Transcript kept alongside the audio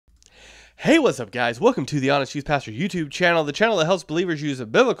Hey, what's up, guys? Welcome to the Honest Youth Pastor YouTube channel, the channel that helps believers use a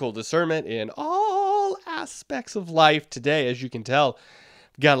biblical discernment in all aspects of life. Today, as you can tell,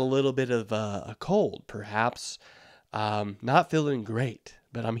 got a little bit of a cold, perhaps. Not feeling great,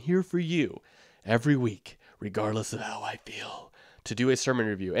 but I'm here for you every week, regardless of how I feel, to do a sermon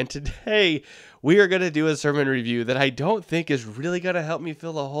review. And today, we are going to do a sermon review that I don't think is really going to help me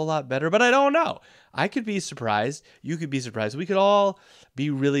feel a whole lot better, but I don't know. I could be surprised. You could be surprised. We could all be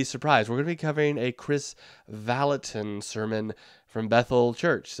really surprised. We're going to be covering a Kris Vallotton sermon from Bethel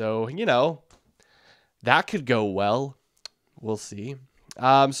Church. So, you know, that could go well. We'll see.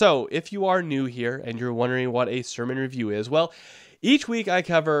 So if you are new here and you're wondering what a sermon review is, well, each week I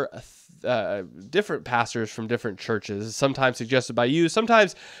cover different pastors from different churches, sometimes suggested by you,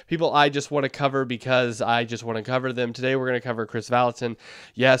 sometimes people I just want to cover because I just want to cover them. Today we're going to cover Kris Vallotton.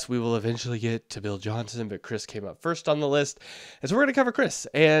 Yes, we will eventually get to Bill Johnson, but Kris came up first on the list. And so we're going to cover Kris.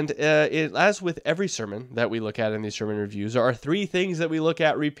 And as with every sermon that we look at in these sermon reviews, there are three things that we look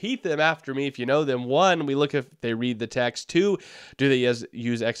at. Repeat them after me if you know them. One, we look if they read the text. Two, do they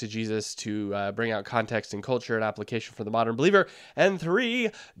use exegesis to bring out context and culture and application for the modern believer? And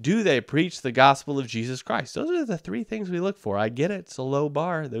three, do they preach the gospel of Jesus Christ? Those are the three things we look for. I get it. It's a low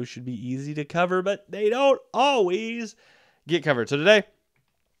bar. Those should be easy to cover, but they don't always get covered. So today,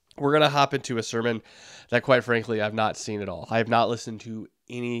 we're going to hop into a sermon that, quite frankly, I've not seen at all. I have not listened to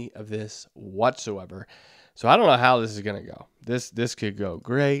any of this whatsoever. So I don't know how this is going to go. This could go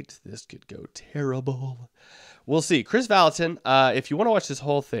great. This could go terrible. We'll see. Kris Vallotton, if you want to watch this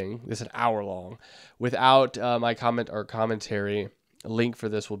whole thing, this is an hour long, without my comment or commentary, a link for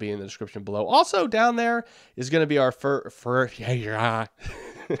this will be in the description below. Also, down there is going to be our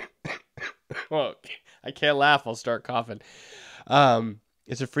well, I can't laugh. I'll start coughing.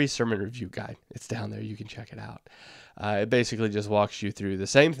 It's a free sermon review guide. It's down there. You can check it out. It basically just walks you through the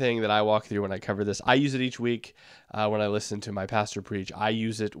same thing that I walk through when I cover this. I use it each week when I listen to my pastor preach. I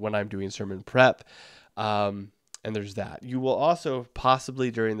use it when I'm doing sermon prep. And there's that. You will also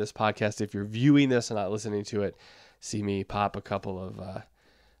possibly during this podcast, if you're viewing this and not listening to it, see me pop a couple of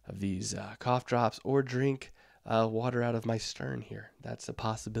these cough drops or drink water out of my stern here. That's a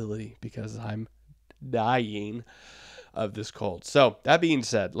possibility because I'm dying of this cold. So that being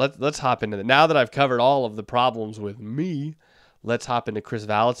said, let's hop into it. Now that I've covered all of the problems with me, let's hop into Kris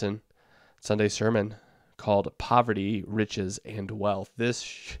Vallotton Sunday sermon called Poverty, Riches, and Wealth.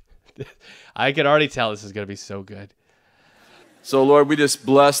 I can already tell this is going to be so good. So Lord, we just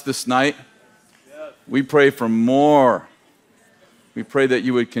bless this night. We pray for more. We pray that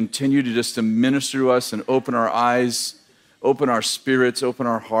you would continue to just to minister to us and open our eyes, open our spirits, open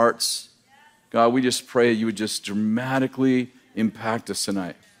our hearts. God, we just pray you would just dramatically impact us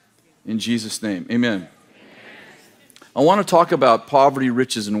tonight. In Jesus' name, amen. I want to talk about poverty,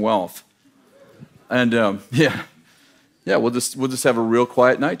 riches, and wealth. And we'll just have a real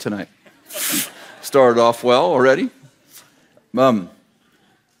quiet night tonight. Started off well already.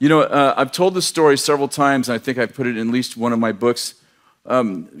 I've told this story several times, and I think I put it in at least one of my books.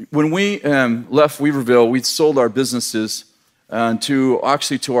 When we left Weaverville, we sold our businesses to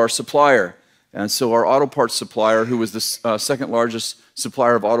our supplier. And so our auto parts supplier, who was the second largest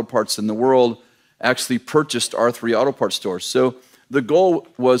supplier of auto parts in the world, actually purchased our 3 auto parts stores. So the goal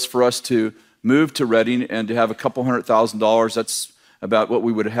was for us to move to Redding and to have a couple $100,000. That's about what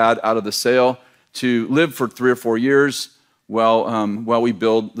we would have had out of the sale, to live for 3 or 4 years while we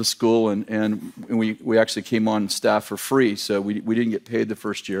build the school, and we actually came on staff for free, so we didn't get paid the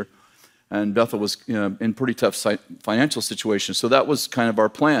first year. And Bethel was in pretty tough financial situation, so that was kind of our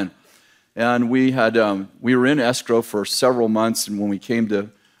plan. And we were in escrow for several months, and when we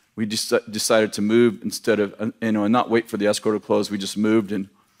decided to move instead of not wait for the escrow to close. We just moved, and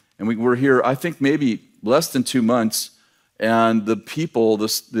we were here, I think maybe less than 2 months, and the people,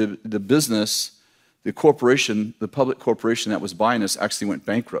 the business, the corporation, the public corporation that was buying us actually went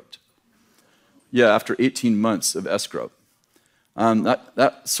bankrupt. Yeah, after 18 months of escrow.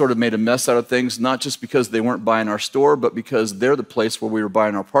 That sort of made a mess out of things, not just because they weren't buying our store, but because they're the place where we were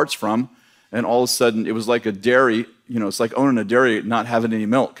buying our parts from. And all of a sudden, it was like a dairy, it's like owning a dairy, not having any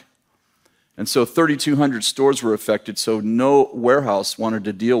milk. And so 3,200 stores were affected, so no warehouse wanted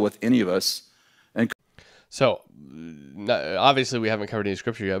to deal with any of us. So, obviously we haven't covered any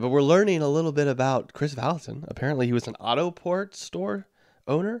scripture yet, but we're learning a little bit about Kris Vallotton. Apparently he was an auto parts store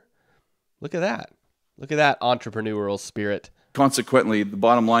owner. Look at that. Look at that entrepreneurial spirit. Consequently, the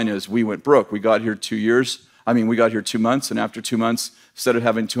bottom line is we went broke. We got here 2 months, and after 2 months, instead of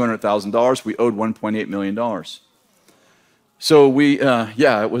having $200,000, we owed $1.8 million. So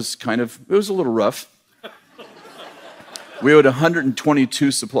it was a little rough. We owed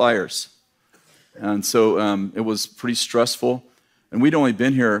 122 suppliers. And so it was pretty stressful. And we'd only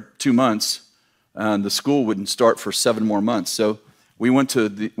been here 2 months, and the school wouldn't start for 7 more months. So we went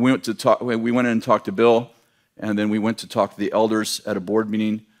in and talked to Bill, and then we went to talk to the elders at a board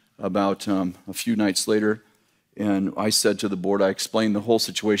meeting about a few nights later. And I said to the board, I explained the whole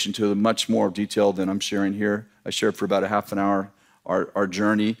situation to them much more detail than I'm sharing here. I shared for about a half an hour our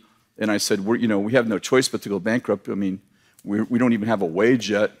journey. And I said, we have no choice but to go bankrupt. I mean, we don't even have a wage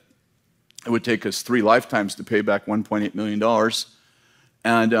yet. It would take us 3 lifetimes to pay back $1.8 million.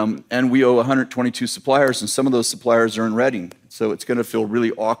 And we owe 122 suppliers, and some of those suppliers are in Reading. So it's going to feel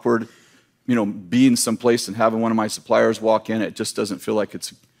really awkward, being someplace and having one of my suppliers walk in. It just doesn't feel like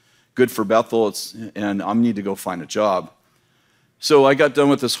it's good for Bethel, and I need to go find a job. So I got done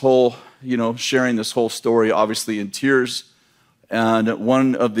with this whole, sharing this whole story, obviously in tears. And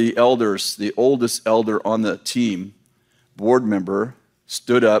one of the elders, the oldest elder on the team, board member,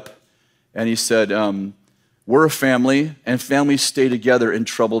 stood up and he said, we're a family, and families stay together in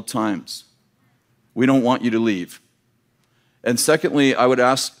troubled times. We don't want you to leave. And secondly, I would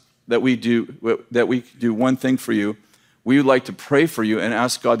ask that we do one thing for you. We would like to pray for you and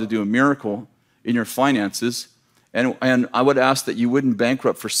ask God to do a miracle in your finances. And I would ask that you wouldn't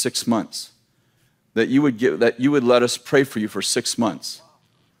bankrupt for 6 months. That you would let us pray for you for 6 months.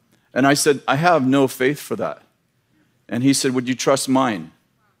 And I said, I have no faith for that. And he said, would you trust mine?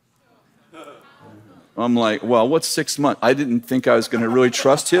 I'm like, well, what's 6 months? I didn't think I was going to really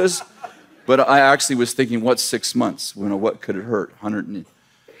trust his, but I actually was thinking, what's 6 months? What could it hurt?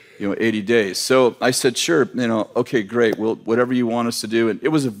 180 days. So I said, sure, okay, great. Well, whatever you want us to do. And it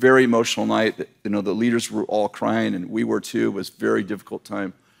was a very emotional night. The leaders were all crying, and we were too. It was a very difficult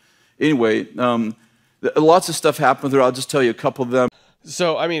time. Anyway, lots of stuff happened there. I'll just tell you a couple of them.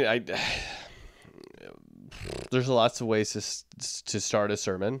 So, I mean, there's lots of ways to start a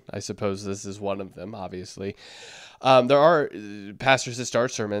sermon. I suppose this is one of them, obviously. There are pastors that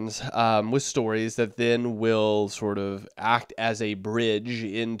start sermons with stories that then will sort of act as a bridge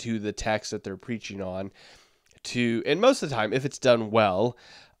into the text that they're preaching on. And most of the time, if it's done well,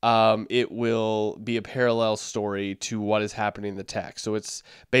 it will be a parallel story to what is happening in the text. So it's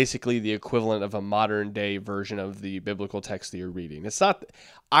basically the equivalent of a modern day version of the biblical text that you're reading.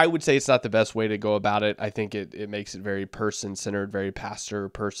 I would say it's not the best way to go about it. I think it makes it very person-centered, very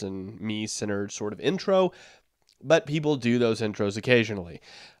me-centered sort of intro, but people do those intros occasionally.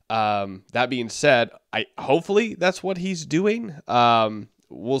 That being said, hopefully that's what he's doing.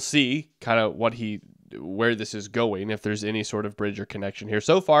 We'll see kind of where this is going, if there's any sort of bridge or connection here.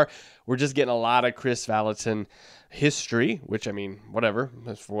 So far, we're just getting a lot of Kris Vallotton history, which, I mean, whatever,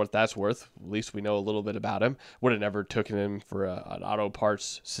 for what that's worth. At least we know a little bit about him. Would have never taken him for an auto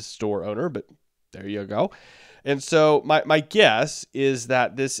parts store owner, but there you go. And so my guess is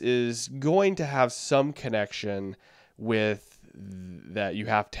that this is going to have some connection with that you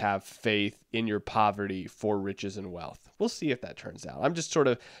have to have faith in your poverty for riches and wealth. We'll see if that turns out. I'm just sort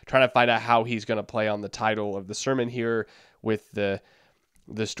of trying to find out how he's going to play on the title of the sermon here with the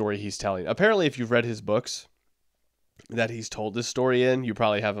story he's telling. Apparently, if you've read his books that he's told this story in, you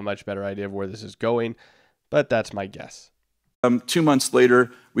probably have a much better idea of where this is going, but that's my guess. 2 months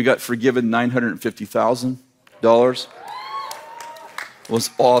later, we got forgiven $950,000. It was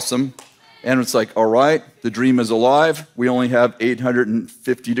awesome. And it's like, all right, the dream is alive. We only have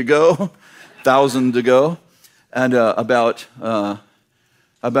 850 to go, 1,000 to go. And about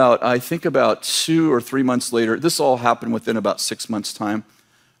 2 or 3 months later, this all happened within about 6 months' time.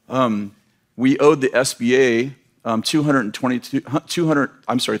 We owed the SBA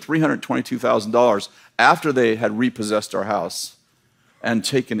 $322,000 after they had repossessed our house and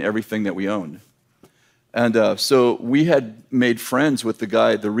taken everything that we owned. And so we had made friends with the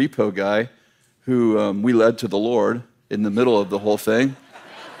repo guy, who we led to the Lord in the middle of the whole thing.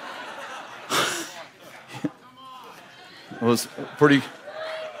 It was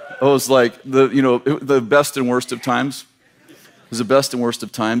like the best and worst of times. It was the best and worst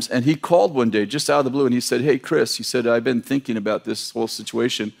of times. And he called one day just out of the blue, and he said, hey, Kris, he said, I've been thinking about this whole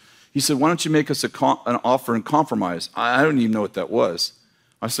situation. He said, why don't you make us an offer and compromise? I don't even know what that was.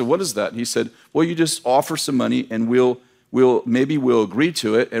 I said, what is that? And he said, well, you just offer some money, and maybe we'll agree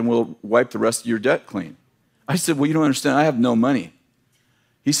to it, and we'll wipe the rest of your debt clean. I said, well, you don't understand. I have no money.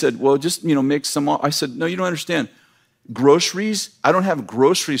 He said, well, just make some. I said, no, you don't understand. Groceries? I don't have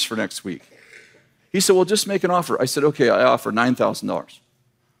groceries for next week. He said, well, just make an offer. I said, okay, I offer $9,000.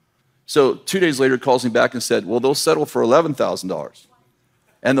 So 2 days later, he calls me back and said, well, they'll settle for $11,000,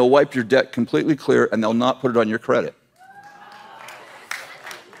 and they'll wipe your debt completely clear, and they'll not put it on your credit.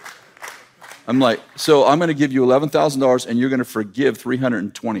 I'm like, so I'm going to give you $11,000, and you're going to forgive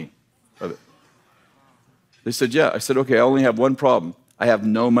 $320 of it. They said, yeah. I said, okay, I only have one problem. I have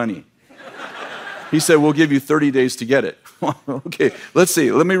no money. He said, we'll give you 30 days to get it. Okay, let's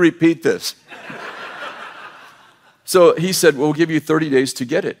see. Let me repeat this. So he said, we'll give you 30 days to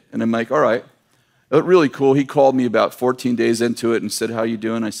get it. And I'm like, all right. Really cool. He called me about 14 days into it and said, how you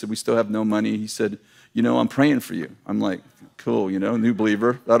doing? I said, we still have no money. He said, you know, I'm praying for you. I'm like, cool, you know, new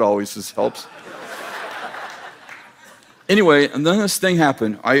believer. That always just helps. Anyway, and then this thing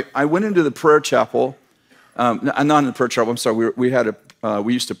happened. I went into the prayer chapel. Not in the prayer chapel, I'm sorry.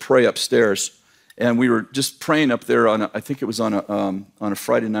 We used to pray upstairs. And we were just praying up there I think it was on a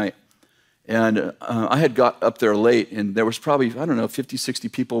Friday night. And I had got up there late, and there was probably, I don't know, 50, 60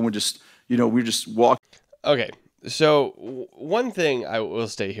 people, and we just walked. Okay, so one thing I will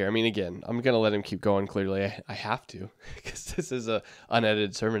state here, I mean, again, I'm going to let him keep going, clearly. I have to, because this is a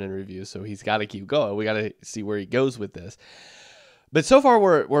unedited sermon and review, so he's got to keep going. We got to see where he goes with this. But so far,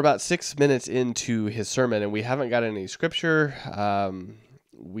 we're about 6 minutes into his sermon, and we haven't got any scripture.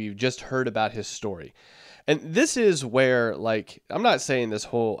 We've just heard about his story. And this is where, like, I'm not saying this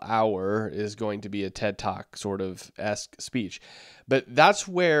whole hour is going to be a TED Talk sort of esque speech, but that's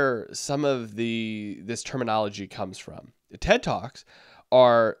where some of this terminology comes from. The TED Talks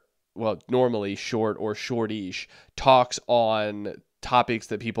are, well, normally short or shortish talks on topics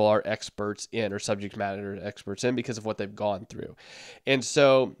that people are experts in or subject matter experts in because of what they've gone through. And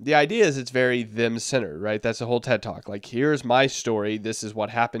so the idea is it's very them-centered, right? That's the whole TED Talk. Like, here's my story. This is what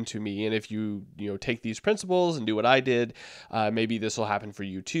happened to me. And if you take these principles and do what I did, maybe this will happen for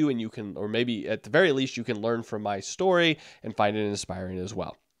you too. And you can, or maybe at the very least, you can learn from my story and find it inspiring as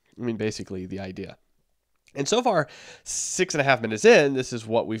well. I mean, basically the idea. And so far, 6.5 minutes in, this is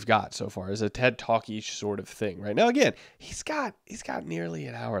what we've got so far, is a TED Talk-ish sort of thing. Right now, again, he's got nearly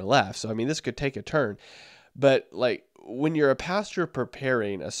an hour left, so I mean, this could take a turn. But like, when you're a pastor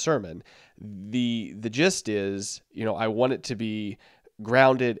preparing a sermon, the gist is, I want it to be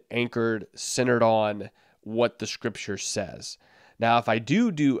grounded, anchored, centered on what the Scripture says. Now, if I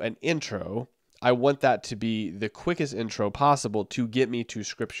do an intro, I want that to be the quickest intro possible to get me to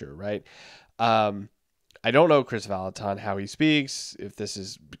Scripture, right? I don't know Kris Vallotton, how he speaks, if this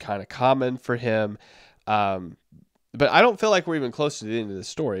is kind of common for him. But I don't feel like we're even close to the end of the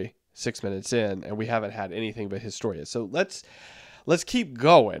story, 6 minutes in, and we haven't had anything but his story yet. So let's keep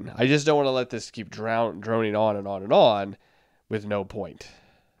going. I just don't want to let this keep droning on and on and on with no point.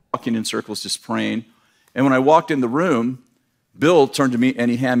 Walking in circles, just praying. And when I walked in the room, Bill turned to me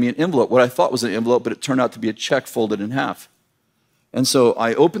and he handed me an envelope. What I thought was an envelope, but it turned out to be a check folded in half. And so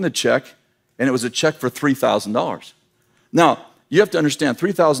I opened the check, and it was a check for $3,000. Now, you have to understand,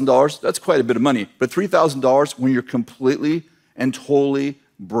 $3,000, that's quite a bit of money. But $3,000 when you're completely and totally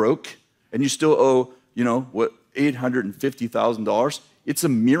broke, and you still owe, $850,000, it's a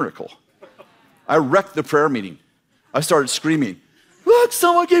miracle. I wrecked the prayer meeting. I started screaming, look,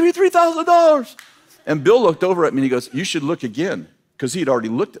 someone gave me $3,000. And Bill looked over at me and he goes, you should look again, because he'd already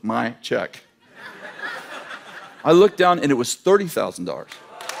looked at my check. I looked down and it was $30,000.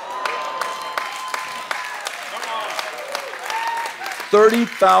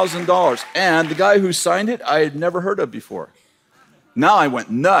 $30,000. And the guy who signed it, I had never heard of before. Now I went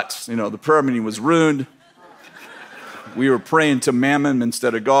nuts. The prayer meeting was ruined. We were praying to Mammon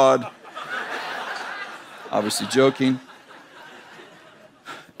instead of God. Obviously joking.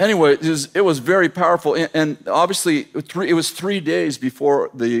 Anyway, it was very powerful. And obviously, it was 3 days before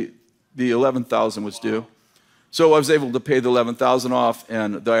the 11,000 was due. So I was able to pay the 11,000 off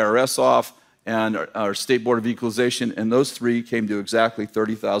and the IRS off, and our State Board of Equalization, and those three came to exactly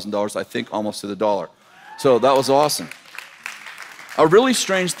 $30,000, I think almost to the dollar. So that was awesome. A really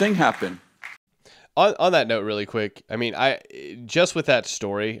strange thing happened. On that note, really quick, I mean, just with that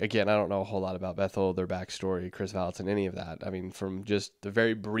story, again, I don't know a whole lot about Bethel, their backstory, Kris Vallotton, any of that. I mean, from just the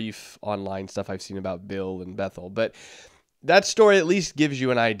very brief online stuff I've seen about Bill and Bethel, but that story at least gives you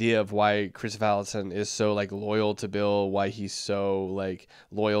an idea of why Kris Vallotton is so loyal to Bill, why he's so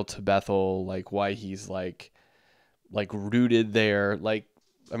loyal to Bethel, why he's rooted there.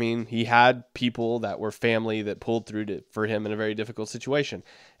 I mean, he had people that were family that pulled through for him in a very difficult situation.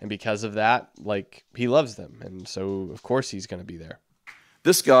 And because of that, he loves them. And so, of course, he's going to be there.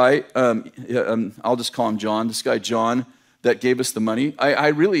 This guy, I'll just call him John, this guy John that gave us the money, I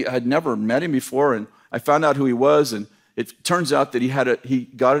really had never met him before, and I found out who he was, and it turns out that he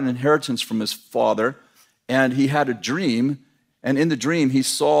got an inheritance from his father, and he had a dream, and in the dream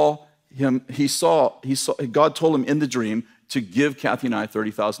God told him in the dream to give Kathy and I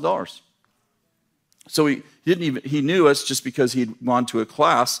 $30,000. So he knew us just because he'd gone to a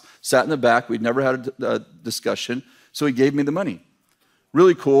class, sat in the back, we'd never had a discussion, so he gave me the money.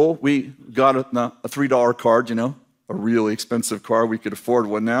 really cool. We got a $3 card, you know, a really expensive car. We could afford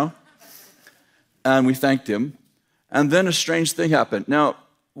one now. And we thanked him. And then a strange thing happened. Now,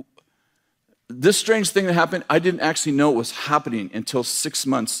 this strange thing that happened, I didn't actually know it was happening until 6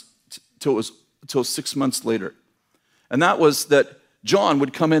 months, until 6 months later. And that was that John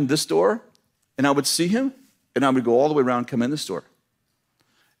would come in this door, and I would see him, and I would go all the way around, come in this door.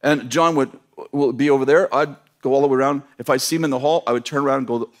 And John would be over there. I'd go all the way around. If I see him in the hall, I would turn around and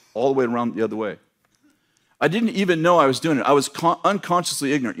go all the way around the other way. I didn't even know I was doing it. I was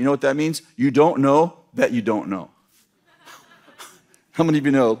unconsciously ignorant. You know what that means? You don't know that you don't know. How many of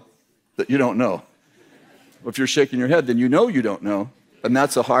you know that you don't know? If you're shaking your head, then you know you don't know. And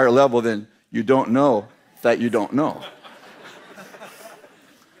that's a higher level than you don't know that you don't know.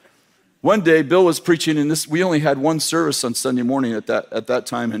 One day, Bill was preaching, and we only had one service on Sunday morning at that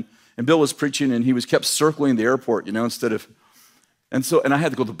time, and Bill was preaching, and he kept circling the airport, you know, and I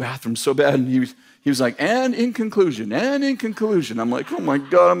had to go to the bathroom so bad, and he was like, and in conclusion. I'm like, oh my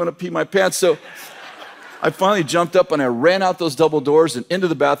God, I'm going to pee my pants. So I finally jumped up, and I ran out those double doors and into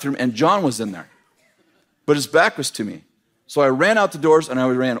the bathroom, and John was in there. But his back was to me. So I ran out the doors, and I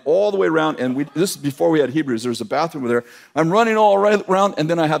ran all the way around, and this is before we had Hebrews. There was a bathroom over there. I'm running all right around, and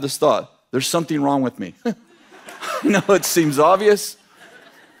then I had this thought, there's something wrong with me. I know it seems obvious.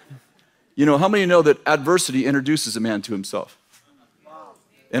 You know, how many of you know that adversity introduces a man to himself?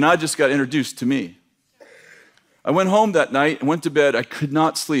 And I just got introduced to me. I went home that night and went to bed. I could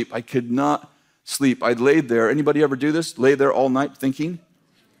not sleep. I laid there. Anybody ever do this? Lay there all night thinking?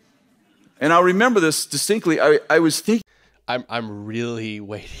 And I remember this distinctly. I was thinking. I'm really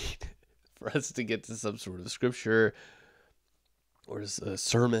waiting for us to get to some sort of scripture or a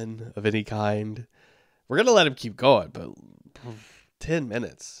sermon of any kind. We're going to let him keep going, but 10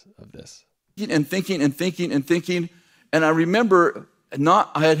 minutes of this. And thinking. And I remember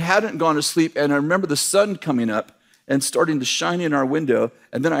I hadn't gone to sleep, and I remember the sun coming up and starting to shine in our window,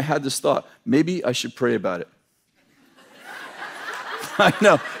 and then I had this thought, maybe I should pray about it. I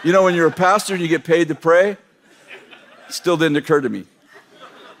know. You know, when you're a pastor and you get paid to pray, it still didn't occur to me.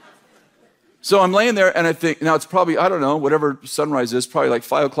 So I'm laying there, and I think, now it's probably, I don't know, whatever sunrise is, probably like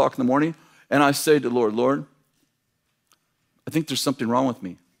 5 o'clock in the morning, and I say to the Lord, I think there's something wrong with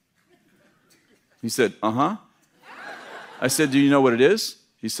me. He said, uh-huh. I said, do you know what it is?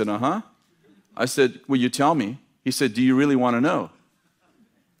 He said, uh-huh. I said, will you tell me? He said, do you really want to know?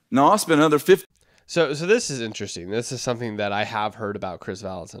 No, I'll spend another 50. So this is interesting. This is something that I have heard about Kris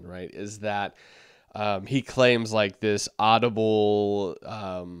Vallotton, right? Is that he claims like this audible,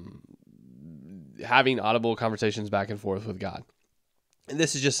 having audible conversations back and forth with God. And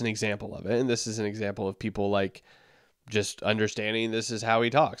this is just an example of it. And this is an example of people like just understanding this is how he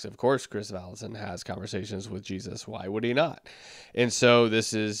talks. Of course, Kris Vallotton has conversations with Jesus. Why would he not? And so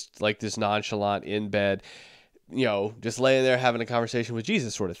this is like this nonchalant in bed, you know, just laying there having a conversation with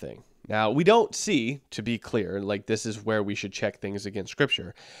Jesus sort of thing. Now, we don't see, to be clear, like this is where we should check things against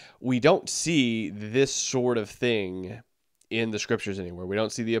Scripture. We don't see this sort of thing in the Scriptures anywhere. We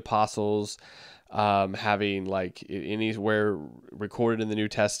don't see the apostles having like anywhere recorded in the New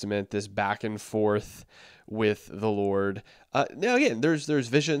Testament this back and forth with the Lord. Now again, there's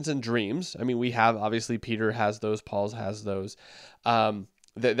visions and dreams. I mean, we have, obviously Peter has those, Paul has those.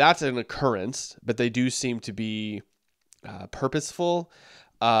 That's an occurrence, but they do seem to be purposeful.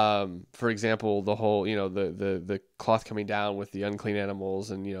 For example, the whole, you know, the cloth coming down with the unclean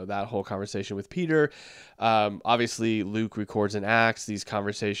animals and, you know, that whole conversation with Peter. Obviously Luke records in Acts these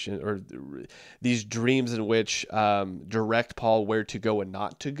conversations or these dreams in which direct Paul where to go and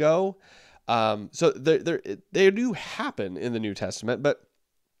not to go. So they do happen in the New Testament, but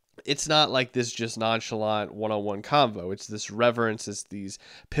it's not like this just nonchalant one-on-one convo. It's this reverence. It's these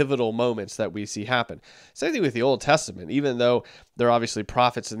pivotal moments that we see happen. Same thing with the Old Testament. Even though there are obviously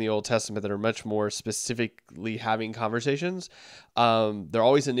prophets in the Old Testament that are much more specifically having conversations, they're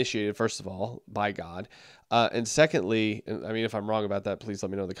always initiated, first of all, by God. And secondly, I mean, if I'm wrong about that, please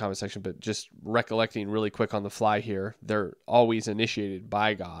let me know in the comment section, but just recollecting really quick on the fly here, they're always initiated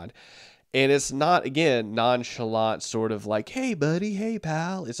by God. And it's not, again, nonchalant sort of like, hey, buddy, hey,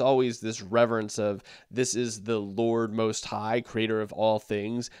 pal. It's always this reverence of this is the Lord Most High, creator of all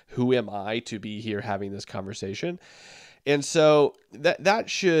things. Who am I to be here having this conversation? And so that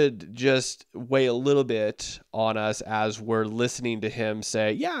should just weigh a little bit on us as we're listening to him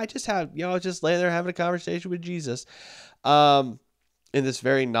say, yeah, I was just laying there having a conversation with Jesus in this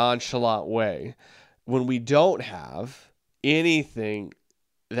very nonchalant way. When we don't have anything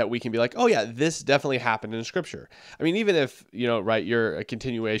that we can be like, oh yeah, this definitely happened in Scripture. I mean, even if, right, you're a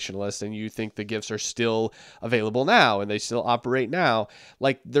continuationalist and you think the gifts are still available now and they still operate now,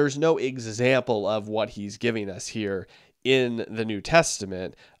 like there's no example of what he's giving us here in the New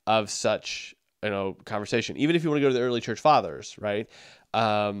Testament of such, conversation. Even if you want to go to the early church fathers, right?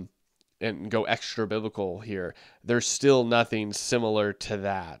 And go extra biblical here, there's still nothing similar to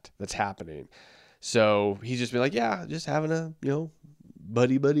that's happening. So he's just been like, yeah, just having a,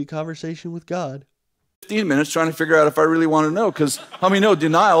 buddy conversation with God. 15 minutes trying to figure out if I really want to know, because how many know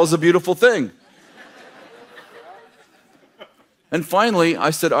denial is a beautiful thing? And finally,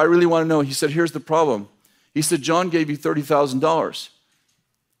 I said, I really want to know. He said, here's the problem. He said, John gave you $30,000.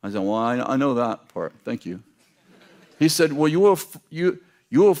 I said, well, I know that part. Thank you. He said, well, you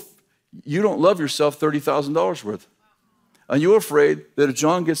don't love yourself $30,000 worth. And you're afraid that if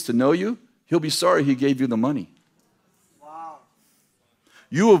John gets to know you, he'll be sorry he gave you the money. Wow.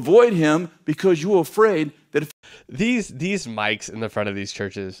 You avoid him because you're afraid that if these mics in the front of these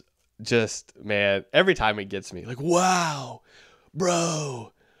churches, just, man, every time it gets me. Like, wow,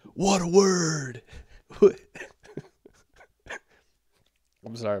 bro, what a word.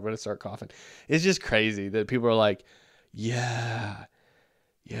 I'm sorry, I'm going to start coughing. It's just crazy that people are like, yeah,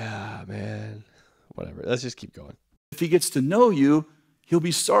 man, whatever. Let's just keep going. If he gets to know you, he'll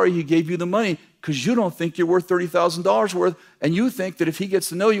be sorry he gave you the money because you don't think you're worth $30,000 worth, and you think that if he gets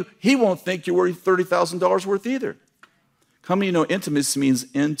to know you, he won't think you're worth $30,000 worth either. How many know intimacy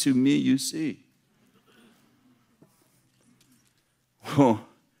means into me you see? Oh,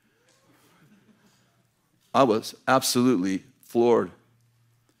 I was absolutely floored.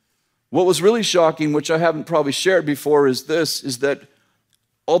 What was really shocking, which I haven't probably shared before, is that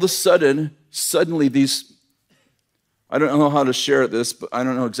all of a sudden, suddenly these, I don't know how to share this, but I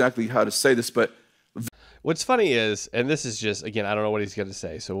don't know exactly how to say this, but what's funny is, and this is just, again, I don't know what he's going to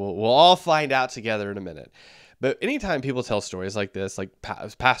say, so we'll all find out together in a minute. But anytime people tell stories like this, like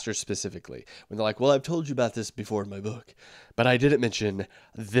pastors specifically, when they're like, well, I've told you about this before in my book, but I didn't mention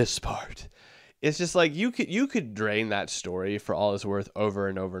this part. It's just like you could drain that story for all it's worth over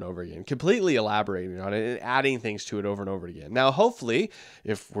and over and over again, completely elaborating on it and adding things to it over and over again. Now, hopefully,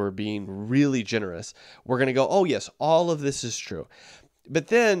 if we're being really generous, we're going to go, oh, yes, all of this is true. But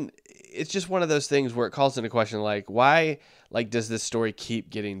then it's just one of those things where it calls into question, like, why, like, does this story keep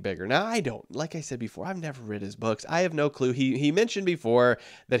getting bigger? Now, I don't, like I said before, I've never read his books. I have no clue. He mentioned before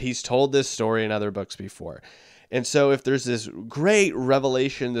that he's told this story in other books before. And so if there's this great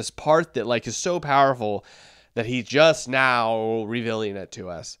revelation, this part that like is so powerful that he's just now revealing it to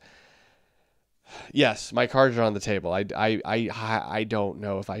us. Yes, my cards are on the table. I don't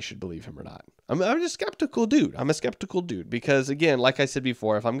know if I should believe him or not. I'm just a skeptical dude. I'm a skeptical dude because, again, like I said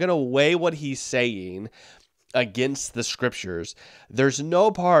before, if I'm going to weigh what he's saying against the scriptures, there's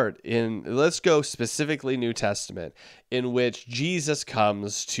no part in, let's go specifically New Testament, in which Jesus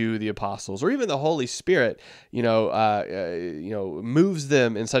comes to the apostles or even the Holy Spirit, moves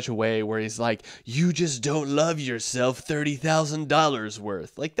them in such a way where he's like, you just don't love yourself $30,000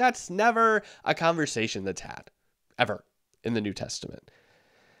 worth. Like, that's never a conversation that's had ever in the New Testament.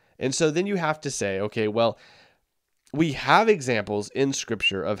 And so then you have to say, okay, well, we have examples in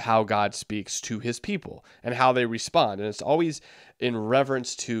Scripture of how God speaks to his people and how they respond. And it's always in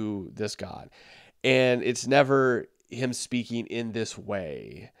reverence to this God. And it's never him speaking in this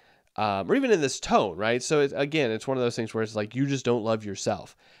way or even in this tone, right? So, it's one of those things where it's like, you just don't love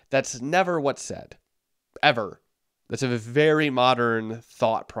yourself. That's never what's said, ever. That's a very modern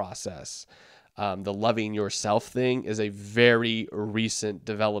thought process. The loving yourself thing is a very recent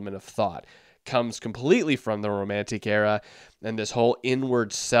development of thought. Comes completely from the Romantic era and this whole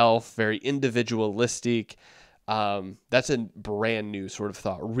inward self, very individualistic. That's a brand new sort of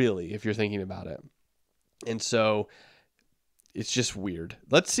thought, really, if you're thinking about it. And so it's just weird.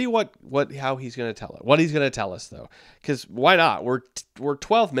 Let's see how he's going to tell it. What he's going to tell us, though, because why not? We're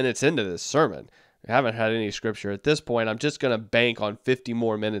 12 minutes into this sermon. We haven't had any scripture at this point. I'm just going to bank on 50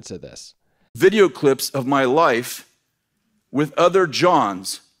 more minutes of this. Video clips of my life with other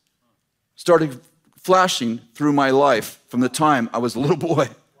Johns started flashing through my life from the time I was a little boy.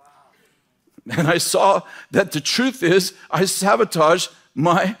 And I saw that the truth is I sabotaged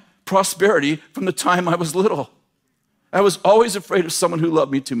my prosperity from the time I was little. I was always afraid of someone who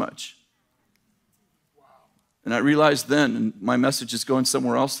loved me too much. And I realized then, and my message is going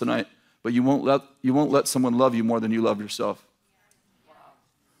somewhere else tonight, but you won't let someone love you more than you love yourself.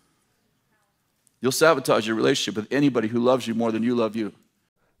 You'll sabotage your relationship with anybody who loves you more than you love you.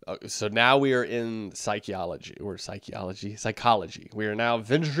 So now we are in psychology. We are now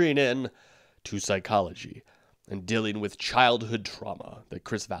venturing in to psychology. and dealing with childhood trauma that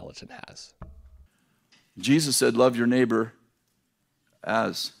Kris Vallotton has. Jesus said, love your neighbor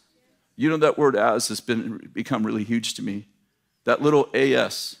as. You know, that word as has become really huge to me. That little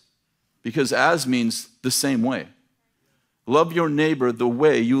as. Because as means the same way. Love your neighbor the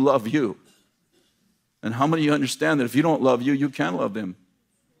way you love you. And how many of you understand that if you don't love you, you can't love them?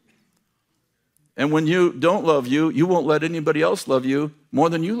 And when you don't love you, you won't let anybody else love you more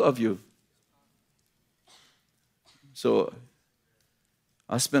than you love you. So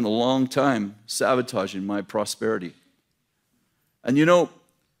I spent a long time sabotaging my prosperity. And you know,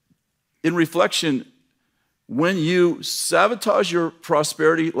 in reflection, when you sabotage your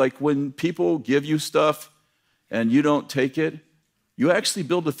prosperity, like when people give you stuff and you don't take it, you actually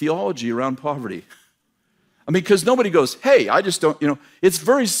build a theology around poverty. I mean, because nobody goes, hey, I just don't, you know, it's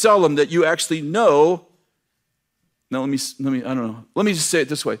very seldom that you actually know. No, let me, I don't know. Let me just say it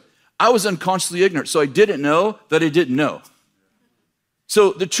this way. I was unconsciously ignorant, so I didn't know that I didn't know.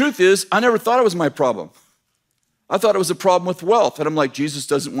 So the truth is, I never thought it was my problem. I thought it was a problem with wealth. And I'm like, Jesus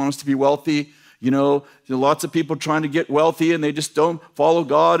doesn't want us to be wealthy. You know, lots of people trying to get wealthy and they just don't follow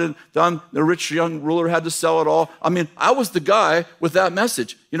God. And the rich young ruler had to sell it all. I mean, I was the guy with that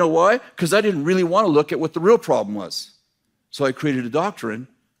message. You know why? Because I didn't really want to look at what the real problem was. So I created a doctrine.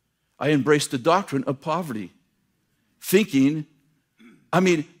 I embraced the doctrine of poverty. Thinking, I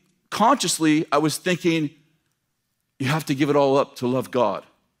mean, consciously, I was thinking, you have to give it all up to love God.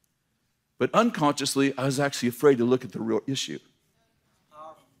 But unconsciously, I was actually afraid to look at the real issue.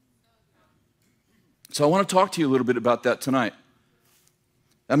 So I want to talk to you a little bit about that tonight.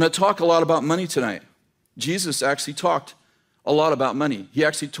 I'm going to talk a lot about money tonight. Jesus actually talked a lot about money. He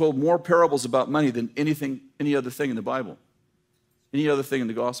actually told more parables about money than any other thing in the Bible, any other thing in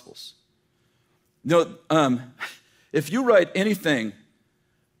the Gospels. You know, if you write anything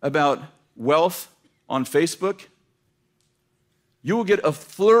about wealth on Facebook, you will get a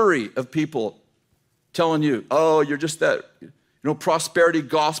flurry of people telling you, oh, you're just that, prosperity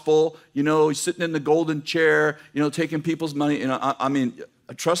gospel, you're sitting in the golden chair, taking people's money. I mean,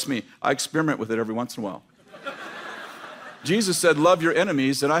 trust me, I experiment with it every once in a while. Jesus said, love your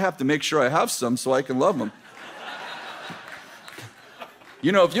enemies, and I have to make sure I have some so I can love them.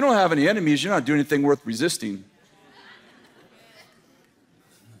 If you don't have any enemies, you're not doing anything worth resisting.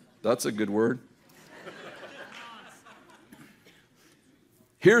 That's a good word.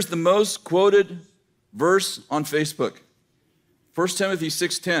 Here's the most quoted verse on Facebook. 1 Timothy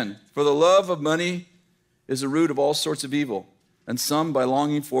 6:10, for the love of money is the root of all sorts of evil, and some, by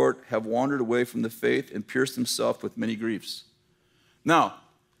longing for it, have wandered away from the faith and pierced themselves with many griefs. Now,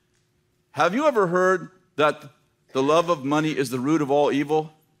 have you ever heard that the love of money is the root of all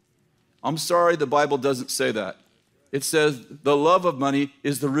evil? I'm sorry, the Bible doesn't say that. It says the love of money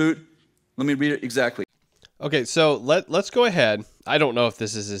is the root. Let me read it exactly. Okay, so let's go ahead. I don't know if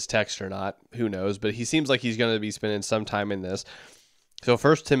this is his text or not. Who knows? But he seems like he's going to be spending some time in this. So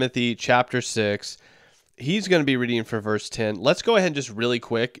 1 Timothy chapter 6, he's going to be reading for verse 10. Let's go ahead and just really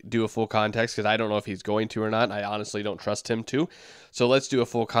quick do a full context because I don't know if he's going to or not. I honestly don't trust him to. So let's do a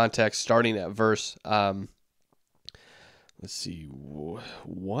full context starting at verse, let's see,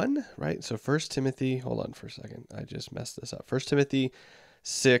 1, right? So 1 Timothy, hold on for a second. I just messed this up. 1 Timothy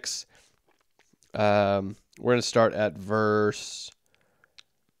 6, we're going to start at verse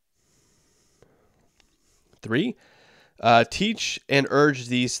 3. Teach and urge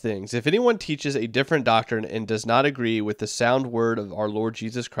these things. If anyone teaches a different doctrine and does not agree with the sound word of our Lord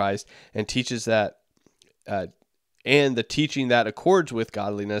Jesus Christ and teaches that, and the teaching that accords with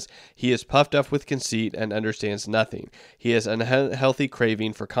godliness, he is puffed up with conceit and understands nothing. He has an unhealthy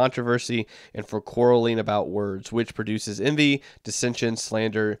craving for controversy and for quarreling about words, which produces envy, dissension,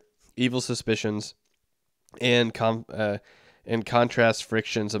 slander, evil suspicions, and contrast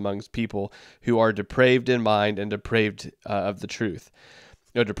frictions amongst people who are depraved in mind and deprived of the truth,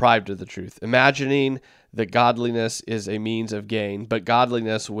 imagining that godliness is a means of gain, but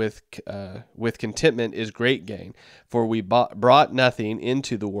godliness with contentment is great gain. For we brought nothing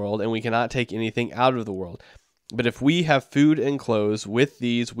into the world, and we cannot take anything out of the world. But if we have food and clothes, with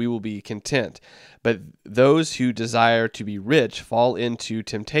these we will be content. But those who desire to be rich fall into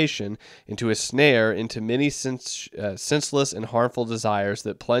temptation, into a snare, into many senseless and harmful desires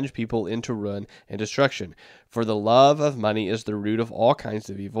that plunge people into ruin and destruction. For the love of money is the root of all kinds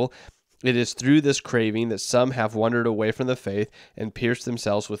of evil. It is through this craving that some have wandered away from the faith and pierced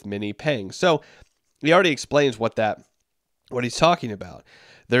themselves with many pangs. So he already explains what he's talking about.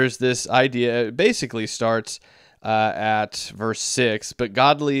 There's this idea, it basically starts at verse 6, but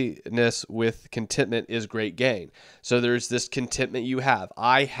godliness with contentment is great gain. So there's this contentment you have.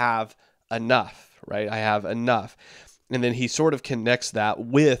 I have enough, right? I have enough. And then he sort of connects that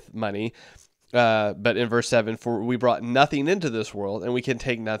with money. But in verse 7, for we brought nothing into this world, and we can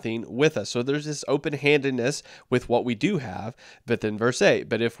take nothing with us. So there's this open-handedness with what we do have. But then verse 8,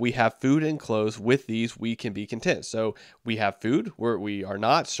 but if we have food and clothes, with these we can be content. So we have food, we are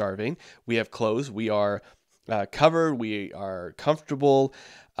not starving. We have clothes, we are covered, we are comfortable.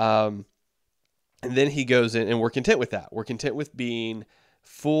 And then he goes in, and we're content with that. We're content with being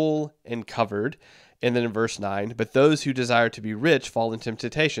full and covered. And then in verse 9, but those who desire to be rich fall into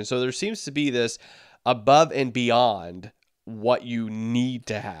temptation. So there seems to be this above and beyond what you need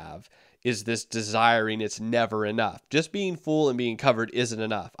to have is this desiring. It's never enough. Just being full and being covered isn't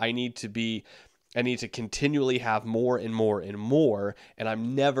enough. I need to continually have more and more and more, and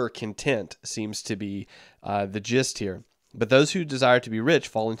I'm never content, seems to be the gist here. But those who desire to be rich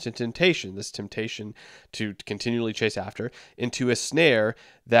fall into temptation, this temptation to continually chase after, into a snare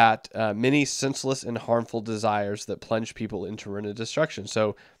that many senseless and harmful desires that plunge people into ruin and destruction.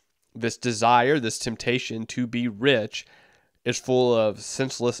 So this desire, this temptation to be rich is full of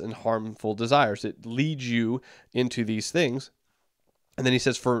senseless and harmful desires. It leads you into these things. And then he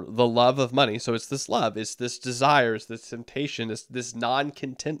says, for the love of money. So it's this love, it's this desire, it's this temptation, it's this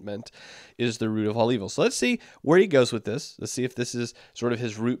non-contentment is the root of all evil. So let's see where he goes with this. Let's see if this is sort of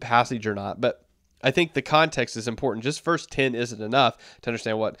his root passage or not. But I think the context is important. Just verse 10 isn't enough to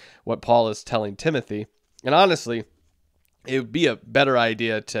understand what Paul is telling Timothy. And honestly, it would be a better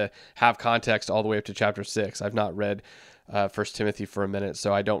idea to have context all the way up to chapter 6. I've not read 1 Timothy for a minute,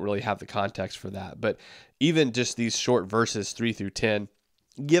 so I don't really have the context for that. But even just these short verses 3 through 10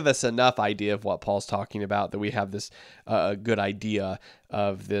 give us enough idea of what Paul's talking about that we have this good idea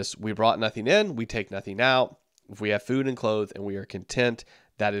of this. We brought nothing in, we take nothing out. If we have food and clothes and we are content,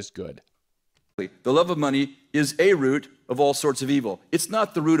 that is good. The love of money is a root of all sorts of evil. It's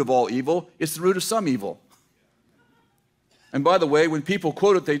not the root of all evil, it's the root of some evil. And by the way, when people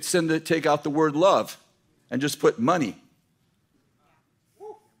quote it, they tend to take out the word love and just put money.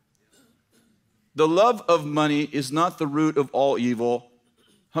 The love of money is not the root of all evil.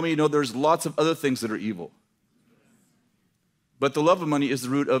 How many of you know there's lots of other things that are evil? But the love of money is the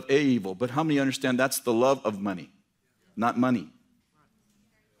root of a evil. But how many understand that's the love of money, not money?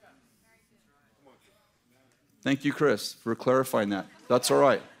 Thank you, Kris, for clarifying that. That's all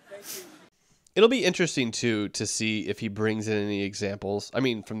right. It'll be interesting to see if he brings in any examples. I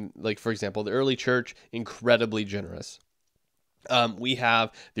mean, from, like, for example, the early church, incredibly generous. We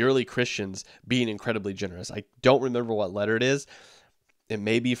have the early Christians being incredibly generous. I don't remember what letter it is. It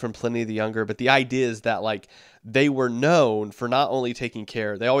may be from Pliny the Younger, but the idea is that, like, they were known for not only taking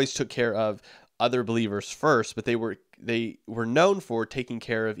care, they always took care of other believers first, but they were known for taking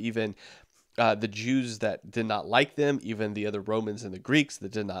care of even the Jews that did not like them, even the other Romans and the Greeks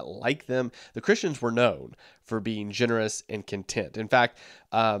that did not like them. The Christians were known for being generous and content. In fact,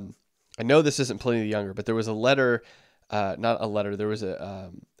 I know this isn't Pliny the Younger, but there was a letter. There was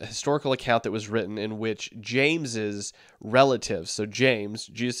a historical account that was written in which James's relatives, so James,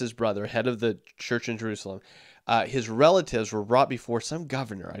 Jesus' brother, head of the church in Jerusalem, his relatives were brought before some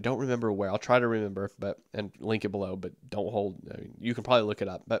governor. I don't remember where. I'll try to remember, and link it below, but don't hold. I mean, you can probably look it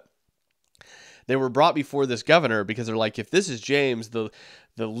up. But they were brought before this governor because they're like, if this is James, the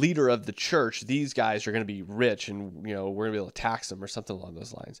leader of the church, these guys are going to be rich, and we're going to be able to tax them or something along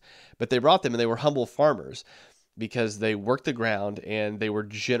those lines. But they brought them, and they were humble farmers, because they worked the ground and they were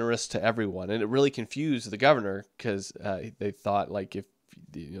generous to everyone. And it really confused the governor because they thought, like, if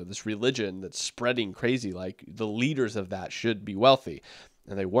this religion that's spreading crazy, like, the leaders of that should be wealthy,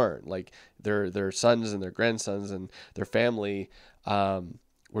 and they weren't. Like, their sons and their grandsons and their family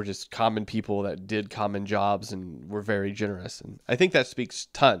were just common people that did common jobs and were very generous. And I think that speaks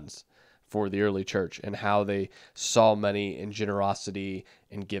tons for the early church and how they saw money and generosity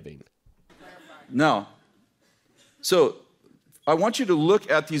and giving. Now, so I want you to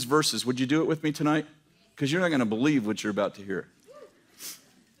look at these verses. Would you do it with me tonight? Because you're not going to believe what you're about to hear.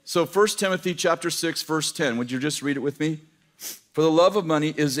 So 1 Timothy chapter 6, verse 10. Would you just read it with me? For the love of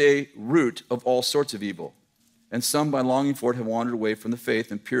money is a root of all sorts of evil, and some by longing for it have wandered away from the faith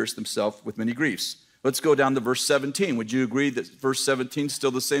and pierced themselves with many griefs. Let's go down to verse 17. Would you agree that verse 17 is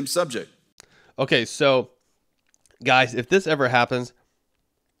still the same subject? Okay, so guys, if this ever happens,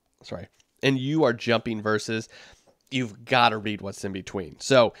 and you are jumping verses, you've got to read what's in between.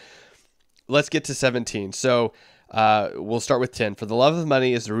 So let's get to 17. So We'll start with 10. For the love of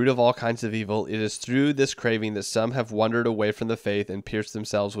money is the root of all kinds of evil. It is through this craving that some have wandered away from the faith and pierced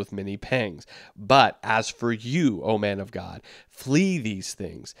themselves with many pangs. But as for you, O man of God, flee these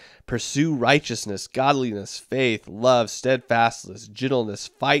things. Pursue righteousness, godliness, faith, love, steadfastness, gentleness.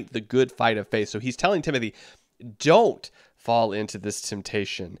 Fight the good fight of faith. So he's telling Timothy, don't fall into this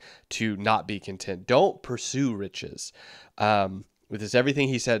temptation to not be content. Don't pursue riches. With this, everything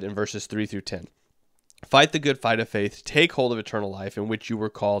he said in verses 3 through 10. Fight the good fight of faith, take hold of eternal life in which you were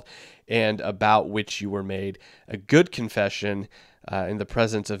called and about which you were made, a good confession in the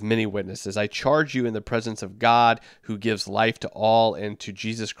presence of many witnesses. I charge you in the presence of God, who gives life to all, and to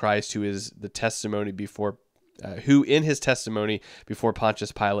Jesus Christ, who is the testimony before who in his testimony before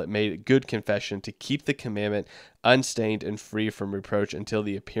Pontius Pilate made a good confession to keep the commandment unstained and free from reproach until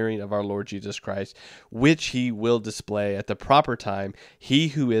the appearing of our Lord Jesus Christ, which he will display at the proper time, he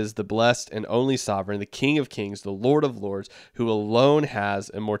who is the blessed and only sovereign, the King of kings, the Lord of lords, who alone has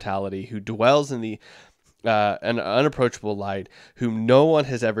immortality, who dwells in the an unapproachable light, whom no one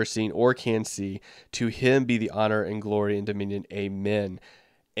has ever seen or can see. To him be the honor and glory and dominion. Amen.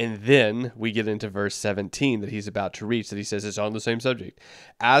 And then we get into verse 17 that he's about to reach, that he says it's on the same subject.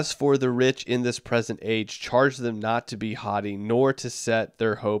 As for the rich in this present age, charge them not to be haughty, nor to set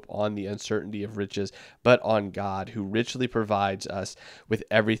their hope on the uncertainty of riches, but on God, who richly provides us with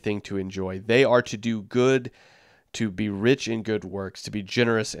everything to enjoy. They are to do good, to be rich in good works, to be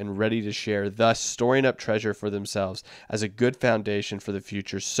generous and ready to share, thus storing up treasure for themselves as a good foundation for the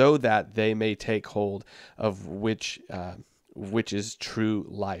future, so that they may take hold of which is true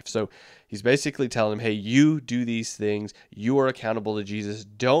life. So he's basically telling him, hey, you do these things. You are accountable to Jesus.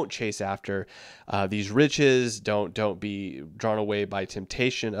 Don't chase after these riches. Don't be drawn away by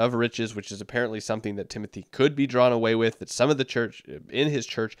temptation of riches, which is apparently something that Timothy could be drawn away with, that some of the church in his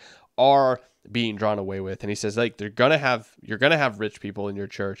church are being drawn away with. And he says, like, you're gonna have rich people in your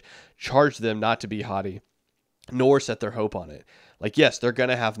church. Charge them not to be haughty, nor set their hope on it. Like, yes, they're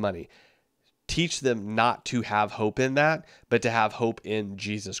gonna have money. Teach them not to have hope in that, but to have hope in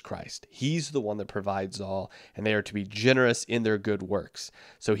Jesus Christ. He's the one that provides all, and they are to be generous in their good works.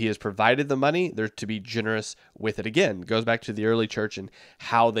 So he has provided the money. They're to be generous with it. Again, it goes back to the early church and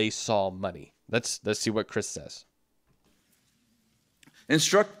how they saw money. Let's see what Kris says.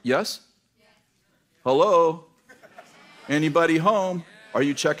 Yes? Hello? Anybody home? Are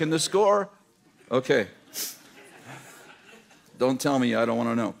you checking the score? Okay. Don't tell me, I don't want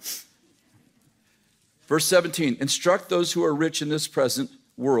to know. Verse 17, instruct those who are rich in this present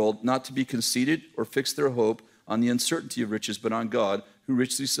world not to be conceited or fix their hope on the uncertainty of riches, but on God, who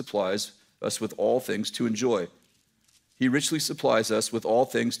richly supplies us with all things to enjoy. He richly supplies us with all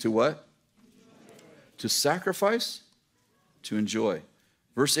things to what? To sacrifice, to enjoy.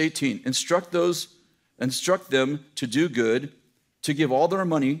 Verse 18, instruct them to do good, to give all their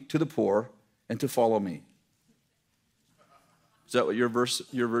money to the poor, and to follow me. Is that what your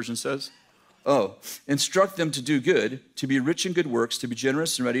version says? Oh, instruct them to do good, to be rich in good works, to be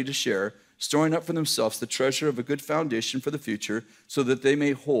generous and ready to share, storing up for themselves the treasure of a good foundation for the future, so that they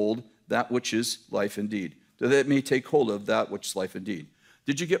may hold that which is life indeed. So that they may take hold of that which is life indeed.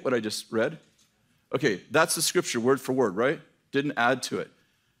 Did you get what I just read? Okay, that's the scripture word for word, right? Didn't add to it.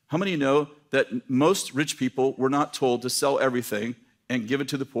 How many know that most rich people were not told to sell everything and give it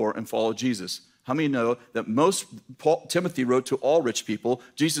to the poor and follow Jesus? How many know that Timothy wrote to all rich people?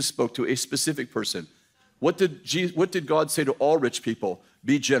 Jesus spoke to a specific person. What did God say to all rich people?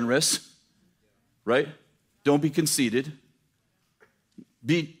 Be generous, right? Don't be conceited.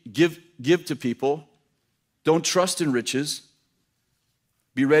 Give to people. Don't trust in riches.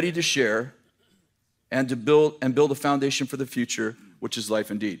 Be ready to share and to build a foundation for the future, which is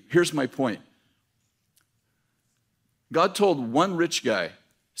life indeed. Here's my point. God told one rich guy,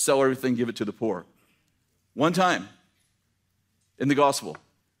 sell everything, give it to the poor. One time in the gospel.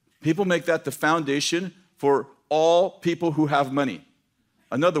 People make that the foundation for all people who have money.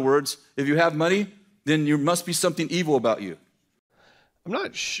 In other words, if you have money, then there must be something evil about you. I'm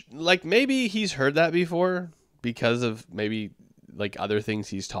not like, maybe he's heard that before because of maybe like other things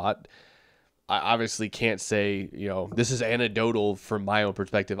he's taught. I obviously can't say, this is anecdotal from my own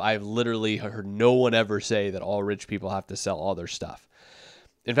perspective. I've literally heard no one ever say that all rich people have to sell all their stuff.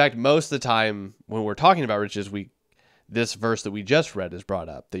 In fact, most of the time when we're talking about riches, this verse that we just read is brought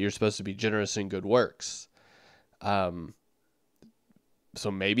up, that you're supposed to be generous in good works. So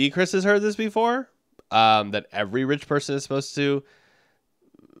maybe Kris has heard this before, that every rich person is supposed to.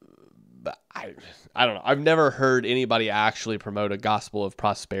 But I don't know. I've never heard anybody actually promote a gospel of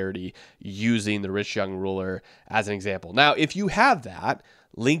prosperity using the rich young ruler as an example. Now, if you have that,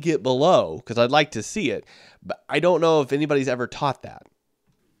 link it below because I'd like to see it. But I don't know if anybody's ever taught that.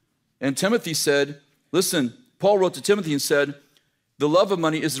 And Timothy said, listen, Paul wrote to Timothy and said, the love of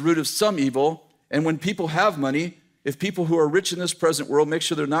money is the root of some evil. And when people have money, if people who are rich in this present world, make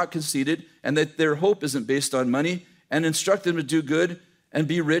sure they're not conceited and that their hope isn't based on money, and instruct them to do good and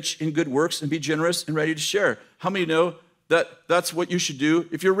be rich in good works and be generous and ready to share. How many know that that's what you should do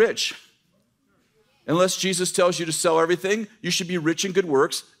if you're rich? Unless Jesus tells you to sell everything, you should be rich in good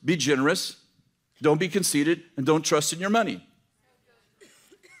works, be generous, don't be conceited, and don't trust in your money.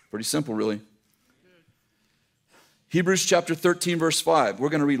 Pretty simple, really. Hebrews chapter 13, verse 5. We're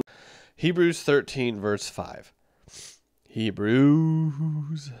going to read. Hebrews 13, verse 5.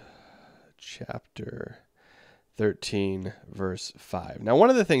 Hebrews chapter 13, verse 5. Now, one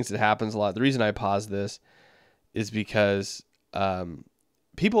of the things that happens a lot, the reason I pause this is because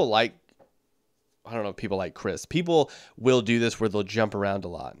people like, I don't know if people like Kris. People will do this where they'll jump around a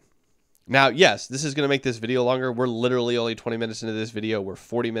lot. Now, yes, this is going to make this video longer. We're literally only 20 minutes into this video. We're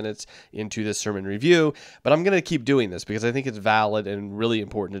 40 minutes into this sermon review, but I'm going to keep doing this because I think it's valid and really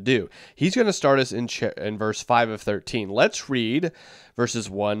important to do. He's going to start us in verse 5 of 13. Let's read verses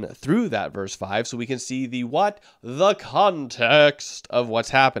 1 through that verse 5 so we can see the what? The context of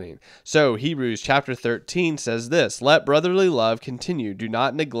what's happening. So Hebrews chapter 13 says this, let brotherly love continue. Do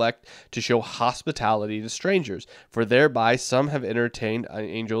not neglect to show hospitality to strangers, for thereby some have entertained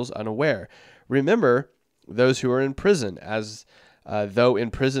angels unaware. Remember those who are in prison, as though in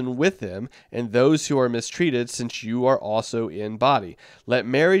prison with them, and those who are mistreated, since you are also in body. Let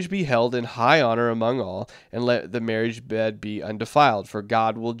marriage be held in high honor among all, and let the marriage bed be undefiled, for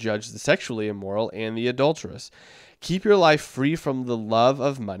God will judge the sexually immoral and the adulterous. Keep your life free from the love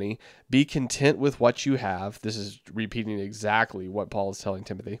of money. Be content with what you have. This is repeating exactly what Paul is telling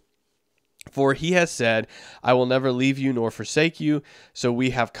Timothy. For he has said, I will never leave you nor forsake you. So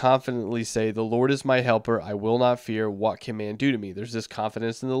we have confidently say, the Lord is my helper. I will not fear. What can man do to me? There's this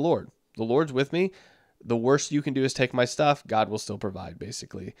confidence in the Lord. The Lord's with me. The worst you can do is take my stuff. God will still provide,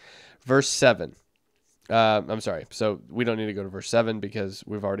 basically. Verse 7. I'm sorry. So we don't need to go to verse 7 because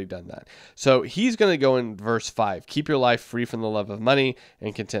we've already done that. So he's going to go in verse 5. Keep your life free from the love of money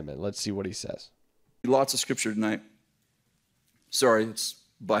and contentment. Let's see what he says. Lots of scripture tonight. Sorry, it's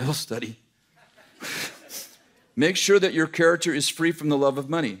Bible study. Make sure that your character is free from the love of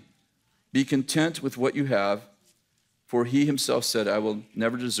money. Be content with what you have, for he himself said, I will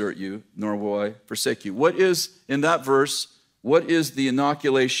never desert you, nor will I forsake you. What is, in that verse, what is the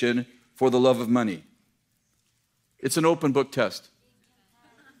inoculation for the love of money? It's an open book test.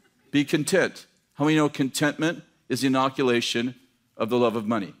 Be content. How many know contentment is the inoculation of the love of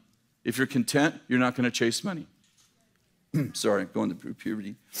money? If you're content, you're not going to chase money. Sorry, going through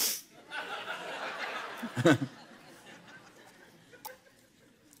puberty.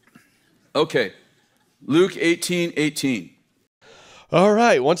 Okay, Luke 18:18. All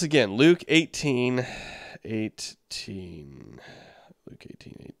right, once again, Luke 18:18. Luke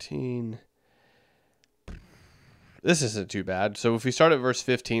 18:18. This isn't too bad. So if we start at verse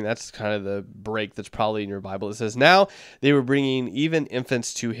 15, that's kind of the break that's probably in your Bible. It says, now they were bringing even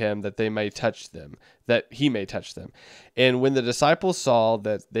infants to him that they may touch them, that he may touch them. And when the disciples saw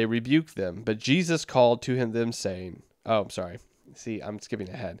that, they rebuked them. But Jesus called to him them saying, oh, I'm sorry. See, I'm skipping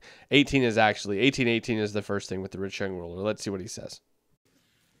ahead. 18:18 is the first thing with the rich young ruler. Let's see what he says.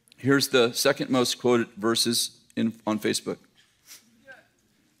 Here's the second most quoted verses on Facebook.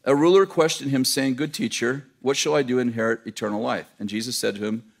 A ruler questioned him, saying, good teacher, what shall I do to inherit eternal life? And Jesus said to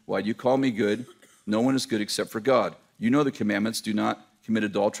him, why do you call me good? No one is good except for God. You know the commandments. Do not commit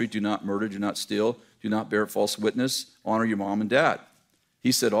adultery, do not murder, do not steal, do not bear false witness, honor your mom and dad.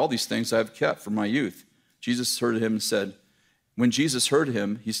 He said, all these things I have kept from my youth. Jesus heard him and said, when Jesus heard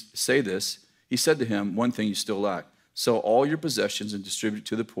him say this, he said to him, one thing you still lack. Sell all your possessions and distribute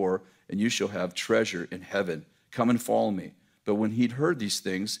to the poor, and you shall have treasure in heaven. Come and follow me. But when he'd heard these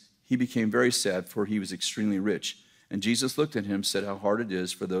things, he became very sad, for he was extremely rich. And Jesus looked at him and said, how hard it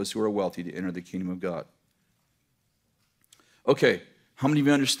is for those who are wealthy to enter the kingdom of God. Okay, how many of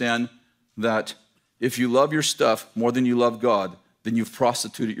you understand that if you love your stuff more than you love God, then you've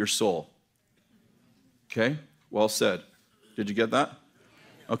prostituted your soul? Okay, well said. Did you get that?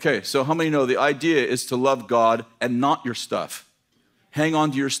 Okay, so how many know the idea is to love God and not your stuff? Hang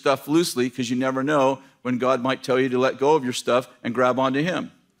on to your stuff loosely because you never know when God might tell you to let go of your stuff and grab onto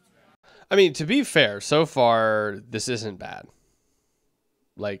him. I mean, to be fair, so far this isn't bad.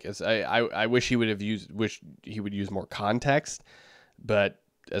 Like, I wish he would have used more context, but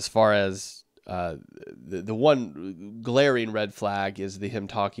as far as the one glaring red flag is him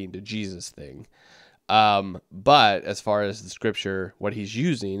talking to Jesus thing. But as far as the scripture, what he's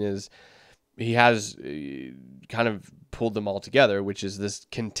using is he has kind of pulled them all together, which is this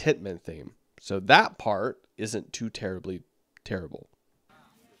contentment theme. So that part isn't too terribly terrible.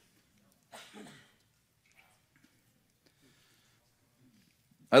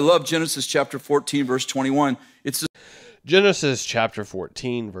 I love Genesis chapter 14, verse 21. It's Genesis chapter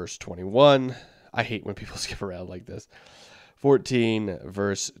 14, verse 21. I hate when people skip around like this. 14,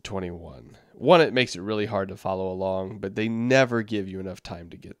 verse 21. One, it makes it really hard to follow along, but they never give you enough time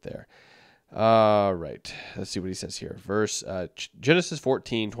to get there. All right. Let's see what he says here. Genesis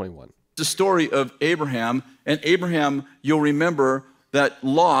 14, 21. the story of Abraham. And Abraham, you'll remember that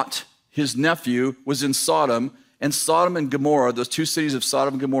Lot, his nephew, was in Sodom. And Sodom and Gomorrah, those two cities of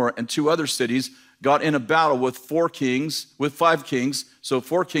Sodom and Gomorrah and two other cities, got in a battle with five kings. So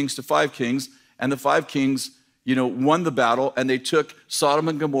 4 kings to 5 kings. And the 5 kings, won the battle. And they took Sodom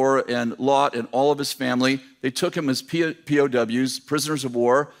and Gomorrah and Lot and all of his family. They took him as POWs, prisoners of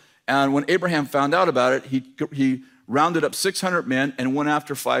war. And when Abraham found out about it, he rounded up 600 men and went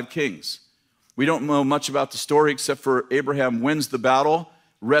after 5 kings. We don't know much about the story except for Abraham wins the battle,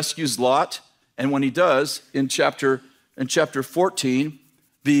 rescues Lot. And when he does, in chapter 14,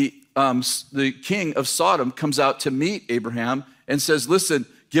 the king of Sodom comes out to meet Abraham and says, listen,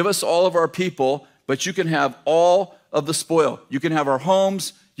 give us all of our people, but you can have all of the spoil. You can have our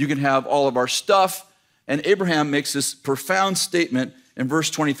homes. You can have all of our stuff. And Abraham makes this profound statement in verse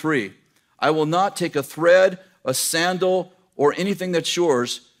 23. I will not take a thread, a sandal, or anything that's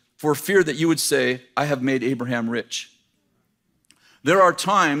yours for fear that you would say, I have made Abraham rich. There are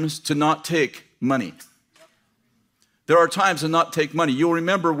times to not take money. There are times to not take money. You'll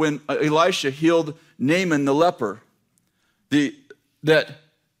remember when Elisha healed Naaman the leper, the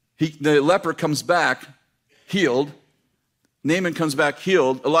leper comes back healed. Naaman comes back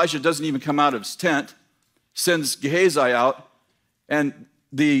healed. Elijah doesn't even come out of his tent, sends Gehazi out, and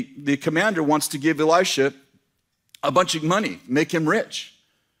the commander wants to give Elisha a bunch of money, make him rich.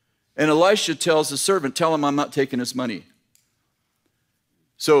 And Elisha tells the servant, tell him I'm not taking his money.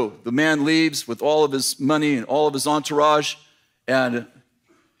 So the man leaves with all of his money and all of his entourage, and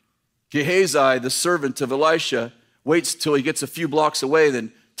Gehazi, the servant of Elisha, waits till he gets a few blocks away,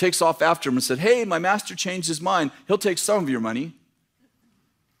 then takes off after him and said, hey, my master changed his mind. He'll take some of your money.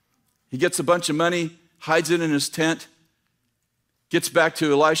 He gets a bunch of money, hides it in his tent, gets back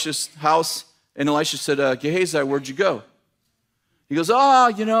to Elisha's house, and Elisha said, Gehazi, where'd you go? He goes,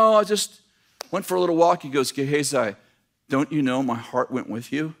 I just went for a little walk. He goes, Gehazi, don't you know my heart went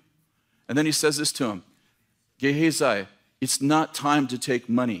with you? And then he says this to him, Gehazi, it's not time to take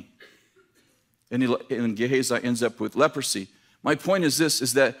money. And Gehazi ends up with leprosy. My point is this,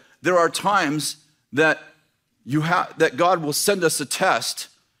 is that there are times that that God will send us a test,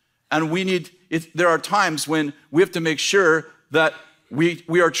 and there are times when we have to make sure that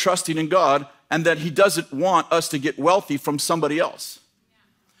we are trusting in God and that he doesn't want us to get wealthy from somebody else.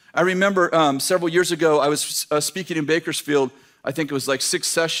 I remember several years ago, I was speaking in Bakersfield. I think it was like 6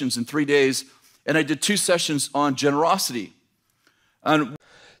 sessions in 3 days, and I did 2 sessions on generosity. And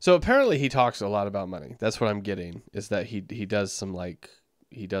so apparently he talks a lot about money. That's what I'm getting, is that he does a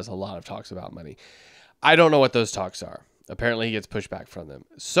lot of talks about money. I don't know what those talks are. Apparently he gets pushback from them.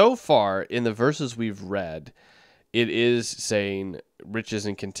 So far in the verses we've read, it is saying riches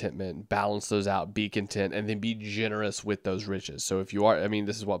and contentment, balance those out, be content, and then be generous with those riches. So if you are,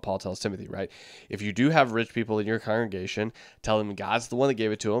 this is what Paul tells Timothy, right? If you do have rich people in your congregation, tell them God's the one that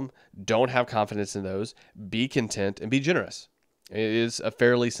gave it to them. Don't have confidence in those. Be content and be generous. It is a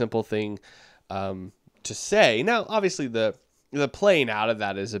fairly simple thing to say. Now, obviously, the playing out of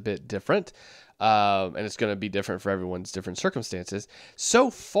that is a bit different. And it's going to be different for everyone's different circumstances.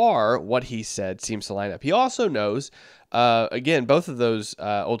 So far, what he said seems to line up. He also knows, again, both of those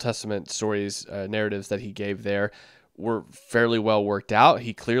Old Testament stories, narratives that he gave there were fairly well worked out.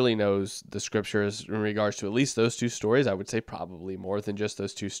 He clearly knows the scriptures in regards to at least those 2 stories. I would say probably more than just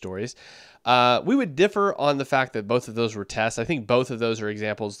those 2 stories. We would differ on the fact that both of those were tests. I think both of those are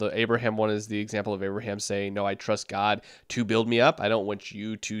examples. The Abraham one is the example of Abraham saying, no, I trust God to build me up. I don't want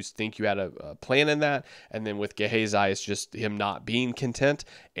you to think you had a plan in that. And then with Gehazi, it's just him not being content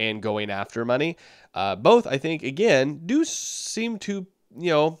and going after money. Both, I think, again, do seem to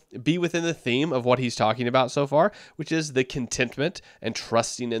be within the theme of what he's talking about so far, which is the contentment and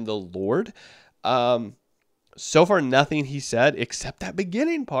trusting in the Lord. So far, nothing he said except that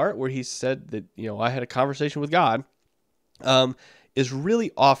beginning part where he said that, I had a conversation with God, is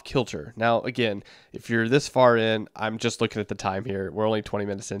really off kilter. Now, again, if you're this far in, I'm just looking at the time here. We're only 20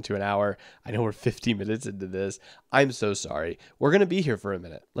 minutes into an hour. I know we're 50 minutes into this. I'm so sorry. We're going to be here for a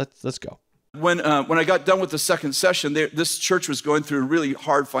minute. Let's go. When I got done with the second session, this church was going through a really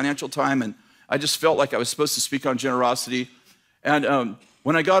hard financial time, and I just felt like I was supposed to speak on generosity. And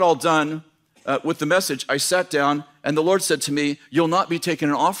when I got all done with the message, I sat down, and the Lord said to me, "You'll not be taking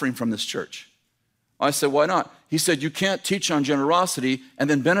an offering from this church." I said, "Why not?" He said, "You can't teach on generosity and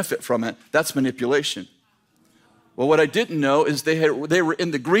then benefit from it. That's manipulation." Well, what I didn't know is they were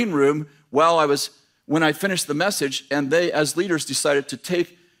in the green room when I finished the message, and they, as leaders, decided to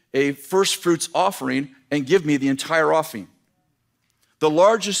take a first fruits offering and give me the entire offering. The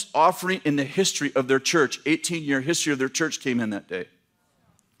largest offering in the history of their church, 18-year history of their church, came in that day.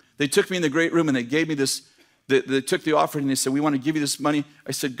 They took me in the great room and they gave me this, they took the offering and they said, "We want to give you this money."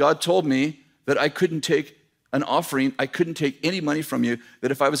 I said, "God told me that I couldn't take an offering, I couldn't take any money from you,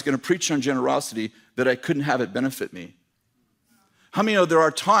 that if I was going to preach on generosity, that I couldn't have it benefit me." How many know there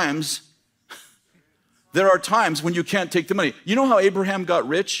are times when you can't take the money? You know how Abraham got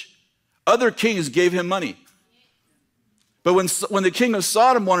rich? Other kings gave him money. But when the king of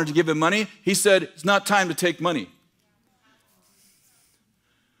Sodom wanted to give him money, he said, "It's not time to take money."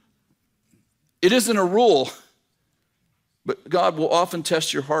 It isn't a rule, but God will often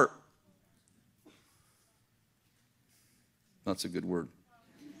test your heart. That's a good word.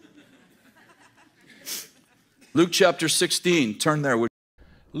 Luke chapter 16, turn there.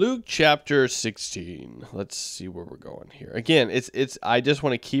 Luke chapter 16. Let's see where we're going here. Again, I just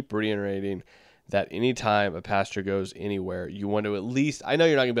want to keep reiterating that anytime a pastor goes anywhere, you want to at least, I know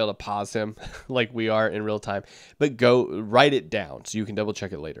you're not going to be able to pause him like we are in real time, but go write it down so you can double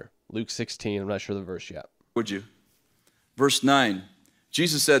check it later. Luke 16, I'm not sure the verse yet. Would you? Verse 9,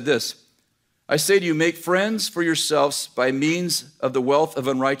 Jesus said this, "I say to you, make friends for yourselves by means of the wealth of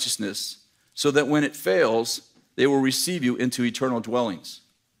unrighteousness, so that when it fails, they will receive you into eternal dwellings."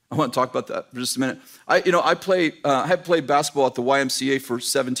 I want to talk about that for just a minute. I have played basketball at the YMCA for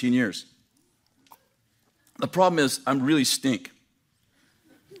 17 years. The problem is I'm really stink.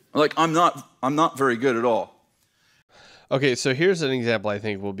 Like I'm not very good at all. Okay, so here's an example I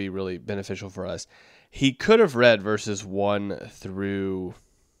think will be really beneficial for us. He could have read verses 1 through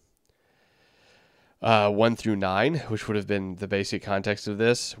 9, which would have been the basic context of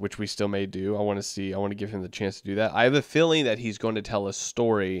this, which we still may do. I want to give him the chance to do that. I have a feeling that he's going to tell a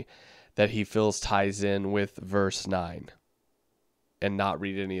story that he feels ties in with verse 9 and not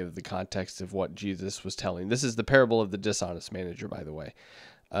read any of the context of what Jesus was telling. This is the parable of the dishonest manager, by the way.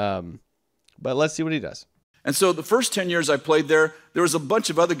 But let's see what he does. And so the first 10 years I played there was a bunch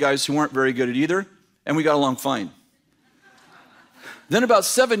of other guys who weren't very good at either, and we got along fine. Then about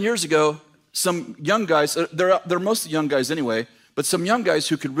 7 years ago, some young guys, they're mostly young guys anyway, but some young guys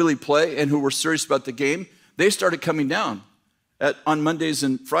who could really play and who were serious about the game, they started coming down on Mondays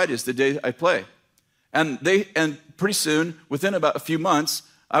and Fridays, the day I play. And pretty soon, within about a few months,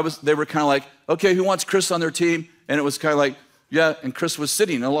 they were kind of like, "Okay, who wants Kris on their team?" And it was kind of like, "Yeah," and Kris was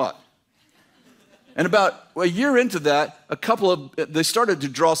sitting a lot. And about a year into that, they started to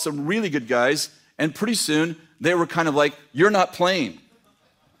draw some really good guys, and pretty soon, they were kind of like, "You're not playing."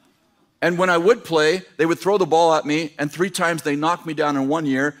 And when I would play, they would throw the ball at me, and 3 times they knocked me down in 1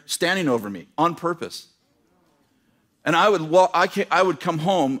 year, standing over me on purpose. And I would come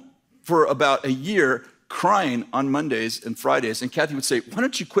home for about a year crying on Mondays and Fridays, and Kathy would say, "Why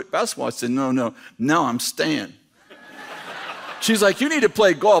don't you quit basketball?" I said, No, I'm staying. She's like, "You need to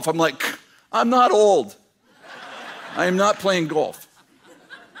play golf." I'm like, "I'm not old. I am not playing golf."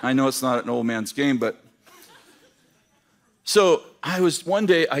 I know it's not an old man's game, but... So one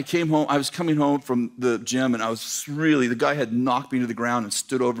day I came home, I was coming home from the gym, and the guy had knocked me to the ground and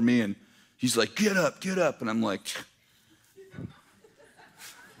stood over me, and he's like, get up. And I'm like,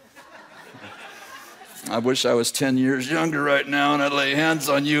 I wish I was 10 years younger right now, and I'd lay hands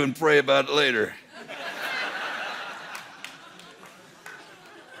on you and pray about it later.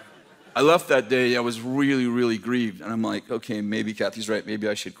 I left that day, I was really, really grieved, and I'm like, okay, maybe Kathy's right, maybe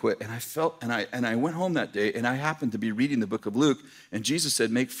I should quit. And I went home that day, and I happened to be reading the book of Luke, and Jesus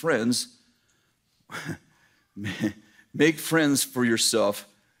said, make friends for yourself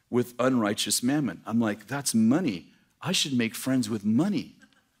with unrighteous mammon. I'm like, that's money. I should make friends with money.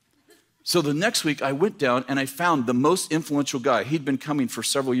 So the next week, I went down, and I found the most influential guy. He'd been coming for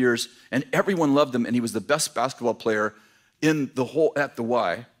several years, and everyone loved him, and he was the best basketball player at the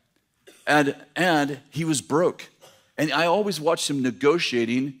Y. And he was broke. And I always watched him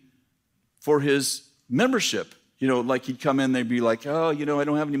negotiating for his membership. Like he'd come in, they'd be like, "Oh, I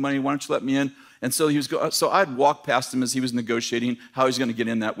don't have any money. Why don't you let me in?" And so so I'd walk past him as he was negotiating how he's going to get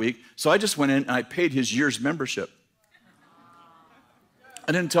in that week. So I just went in and I paid his year's membership.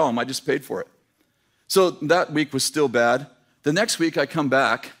 I didn't tell him, I just paid for it. So that week was still bad. The next week I come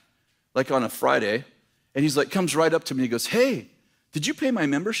back like on a Friday, and he's like, comes right up to me. He goes, hey, did you pay my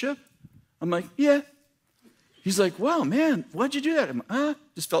membership? I'm like, yeah. He's like, wow, man, why'd you do that? I'm like,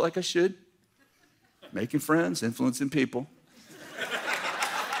 just felt like I should. Making friends, influencing people.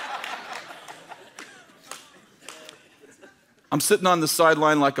 I'm sitting on the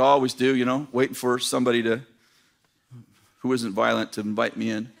sideline like I always do, you know, waiting for somebody who isn't violent to invite me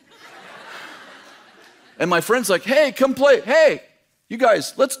in. And my friend's like, hey, come play. Hey, you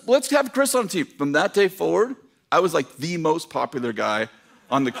guys, let's have Kris on the team. From that day forward, I was like the most popular guy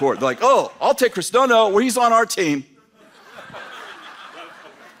on the court. They're like, oh, I'll take Kris. No, well, he's on our team.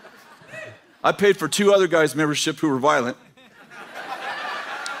 I paid for 2 other guys' membership who were violent.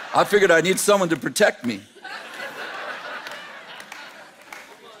 I figured I need someone to protect me.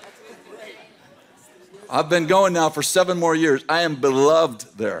 I've been going now for 7 more years. I am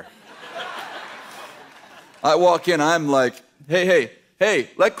beloved there. I walk in, I'm like, hey,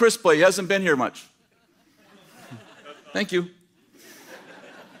 let Kris play. He hasn't been here much. Thank you.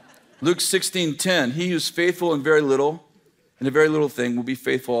 Luke 16:10, he who's faithful in very little, in a very little thing, will be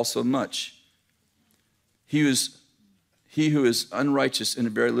faithful also in much. He who is unrighteous in a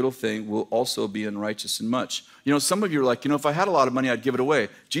very little thing will also be unrighteous in much. You know, some of you are like, if I had a lot of money, I'd give it away.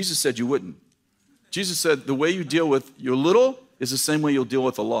 Jesus said you wouldn't. Jesus said the way you deal with your little is the same way you'll deal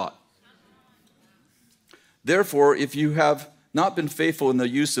with a lot. Therefore, if you have not been faithful in the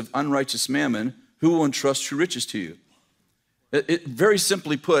use of unrighteous mammon, who will entrust true riches to you? It very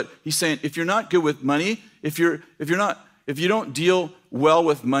simply put, he's saying, if you're not good with money, if you don't deal well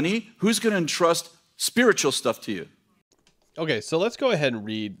with money, who's going to entrust spiritual stuff to you? Okay, so let's go ahead and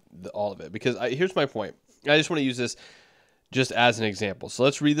read all of it, because here's my point. I just want to use this just as an example. So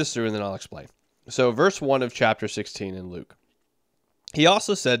let's read this through and then I'll explain. So verse 1 of chapter 16 in Luke. He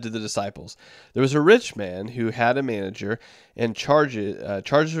also said to the disciples, there was a rich man who had a manager, and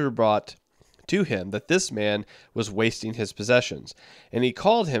charges were brought to him that this man was wasting his possessions. And he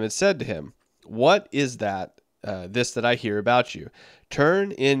called him and said to him, what is that I hear about you?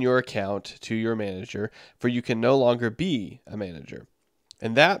 Turn in your account to your manager, for you can no longer be a manager.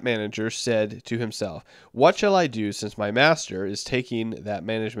 And that manager said to himself, what shall I do, since my master is taking that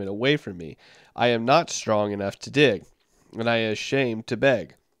management away from me? I am not strong enough to dig, and I am ashamed to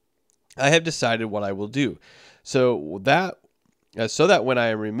beg. I have decided what I will do, so that when I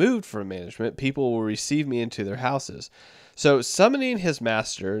am removed from management, people will receive me into their houses. So summoning his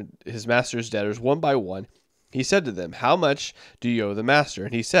master's debtors one by one, he said to them, how much do you owe the master?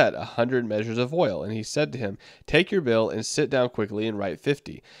 And he said, 100 measures of oil. And he said to him, take your bill and sit down quickly and write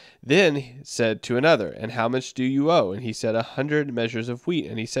 50. Then he said to another, and how much do you owe? And he said, 100 measures of wheat.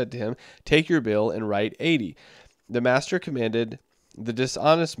 And he said to him, take your bill and write 80. The master commended the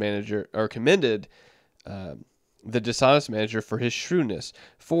dishonest manager for his shrewdness.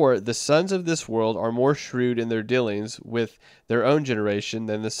 For the sons of this world are more shrewd in their dealings with their own generation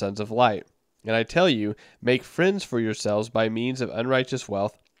than the sons of light. And I tell you, make friends for yourselves by means of unrighteous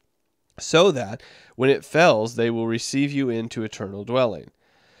wealth, so that when it fails, they will receive you into eternal dwelling.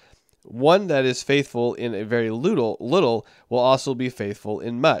 One that is faithful in a very little will also be faithful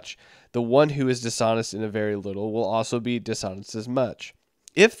in much. The one who is dishonest in a very little will also be dishonest as much.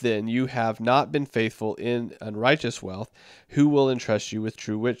 If then you have not been faithful in unrighteous wealth, who will entrust you with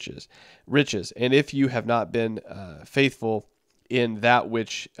true riches? And if you have not been faithful in that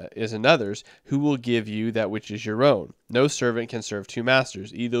which is another's, who will give you that which is your own? No servant can serve 2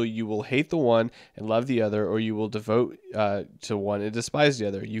 masters. Either you will hate the one and love the other, or you will devote to one and despise the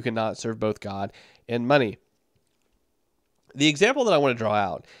other. You cannot serve both God and money. The example that I want to draw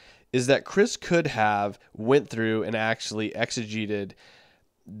out is that Kris could have went through and actually exegeted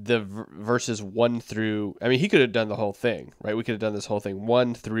the verses 1 through, he could have done the whole thing, right? We could have done this whole thing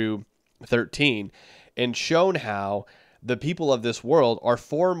 1 through 13 and shown how the people of this world are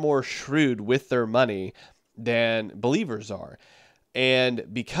far more shrewd with their money than believers are.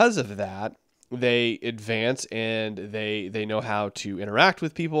 And because of that, they advance and they know how to interact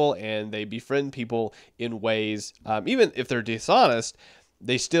with people, and they befriend people in ways, even if they're dishonest,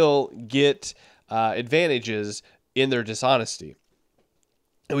 they still get advantages in their dishonesty.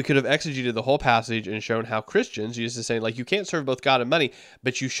 And we could have exegeted the whole passage and shown how Christians used to say, like, you can't serve both God and money,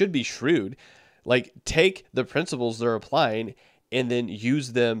 but you should be shrewd. Like, take the principles they're applying and then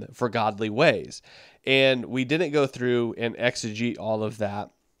use them for godly ways. And we didn't go through and exegete all of that.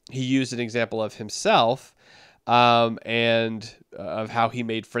 He used an example of himself and of how he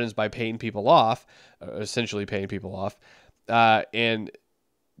made friends by paying people off, essentially paying people off, and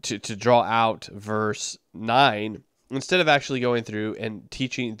to draw out verse 9, instead of actually going through and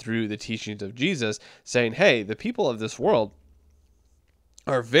teaching through the teachings of Jesus, saying, hey, the people of this world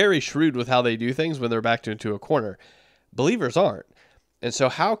are very shrewd with how they do things when they're backed into a corner. Believers aren't. And so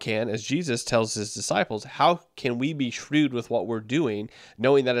how can, as Jesus tells his disciples, how can we be shrewd with what we're doing,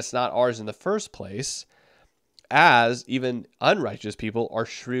 knowing that it's not ours in the first place, as even unrighteous people are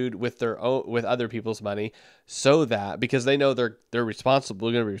shrewd with their own, with other people's money, so that because they know they're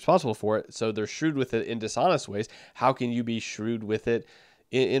responsible, going to be responsible for it, so they're shrewd with it in dishonest ways. How can you be shrewd with it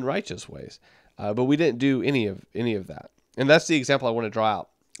in righteous ways? But we didn't do any of that, and that's the example I want to draw out.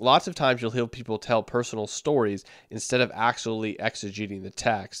 Lots of times you'll hear people tell personal stories instead of actually exegeting the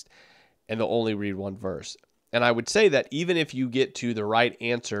text, and they'll only read one verse. And I would say that even if you get to the right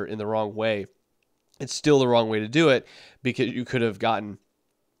answer in the wrong way, it's still the wrong way to do it, because you could have gotten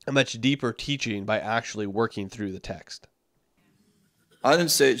a much deeper teaching by actually working through the text. I didn't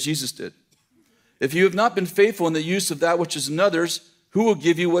say it, Jesus did. If you have not been faithful in the use of that which is another's, who will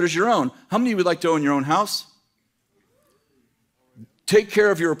give you what is your own? How many would like to own your own house? Take care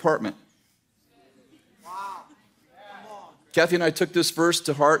of your apartment. Wow. Kathy and I took this verse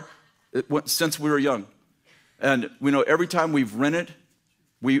to heart since we were young. And we know every time we've rented,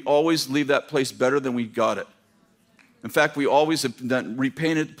 we always leave that place better than we got it. In fact, we always have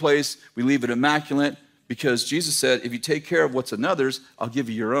repainted the place. We leave it immaculate because Jesus said, if you take care of what's another's, I'll give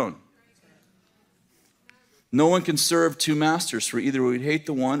you your own. No one can serve two masters, for either we hate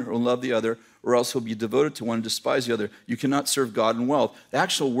the one or love the other, or else he'll be devoted to one and despise the other. You cannot serve God and wealth. The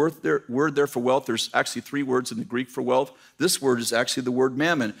actual word there for wealth, there's actually 3 words in the Greek for wealth. This word is actually the word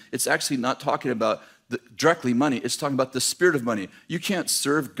mammon. It's actually not talking about directly money. It's talking about the spirit of money. You can't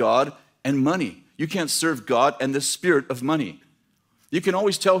serve God and money. You can't serve God and the spirit of money. You can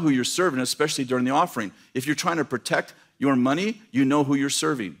always tell who you're serving, especially during the offering. If you're trying to protect your money, you know who you're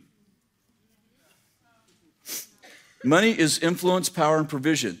serving. Money is influence, power, and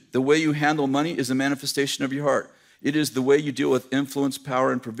provision. The way you handle money is a manifestation of your heart. It is the way you deal with influence,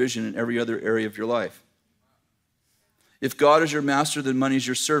 power, and provision in every other area of your life. If God is your master, then money is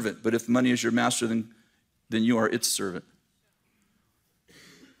your servant. But if money is your master, then you are its servant.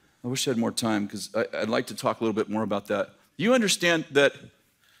 I wish I had more time because I'd like to talk a little bit more about that. You understand that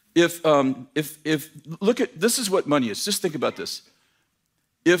if look at, this is what money is. Just think about this.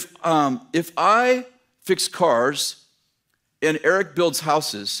 If I fix cars and Eric builds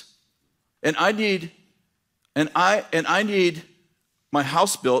houses, and I need my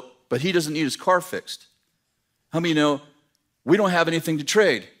house built, but he doesn't need his car fixed. How many know we don't have anything to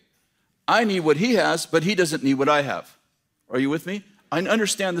trade? I need what he has, but he doesn't need what I have. Are you with me? I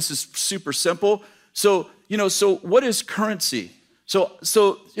understand this is super simple. So what is currency? So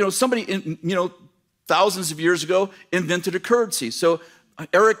somebody thousands of years ago invented a currency. So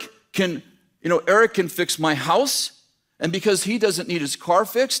Eric can fix my house, and because he doesn't need his car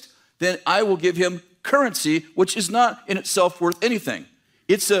fixed, then I will give him currency, which is not in itself worth anything.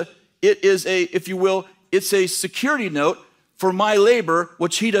 It's a security note for my labor,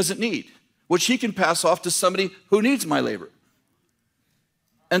 which he doesn't need, which he can pass off to somebody who needs my labor,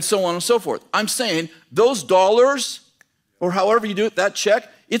 and so on and so forth. I'm saying those dollars, or however you do it, that check,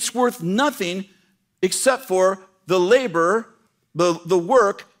 it's worth nothing except for the labor, the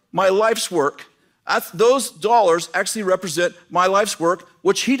work, my life's work. Those dollars actually represent my life's work,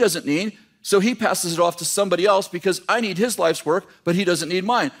 which he doesn't need. So he passes it off to somebody else because I need his life's work, but he doesn't need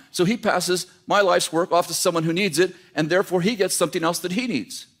mine. So he passes my life's work off to someone who needs it, and therefore he gets something else that he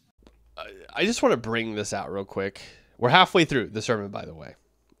needs. I just want to bring this out real quick. We're halfway through the sermon, by the way.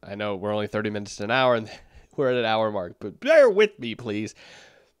 I know we're only 30 minutes to an hour, and we're at an hour mark, but bear with me, please.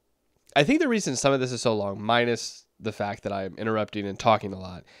 I think the reason some of this is so long, minus the fact that I'm interrupting and talking a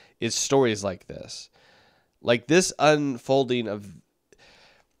lot, is stories like this. Like this unfolding of...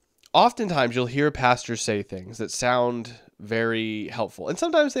 Oftentimes you'll hear pastors say things that sound very helpful, and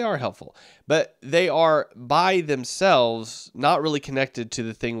sometimes they are helpful, but they are by themselves not really connected to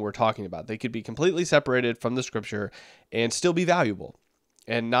the thing we're talking about. They could be completely separated from the scripture and still be valuable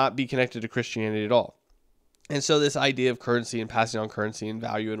and not be connected to Christianity at all. And so this idea of currency and passing on currency and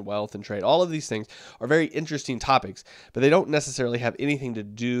value and wealth and trade, all of these things are very interesting topics, but they don't necessarily have anything to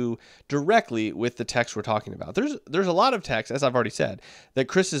do directly with the text we're talking about. There's a lot of texts, as I've already said, that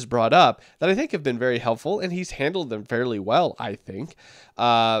Kris has brought up that I think have been very helpful, and he's handled them fairly well, I think.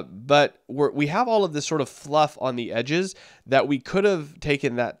 But we have all of this sort of fluff on the edges that we could have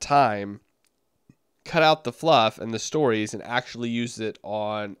taken that time, cut out the fluff and the stories, and actually use it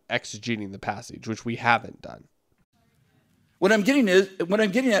on exegeting the passage, which we haven't done. What I'm getting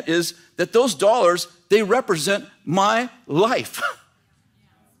at is that those dollars, they represent my life.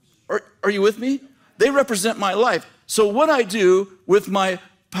 Are you with me? They represent my life. So what I do with my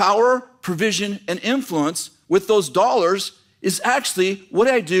power, provision, and influence with those dollars is actually what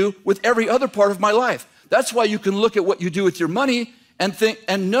I do with every other part of my life. That's why you can look at what you do with your money and think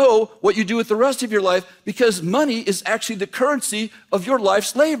and know what you do with the rest of your life, because money is actually the currency of your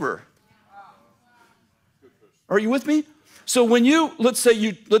life's labor. Are you with me? So when you, let's say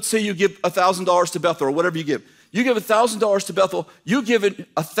you give $1,000 to Bethel or whatever you give $1,000 to Bethel, you give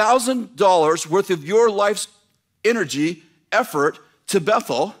it $1,000 worth of your life's energy, effort to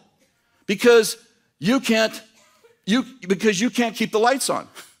Bethel, because you can't keep the lights on.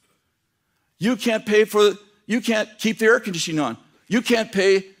 You can't keep the air conditioning on. You can't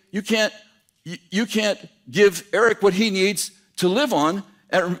give Eric what he needs to live on,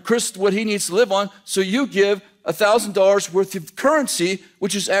 and Kris what he needs to live on, so you give $1,000 worth of currency,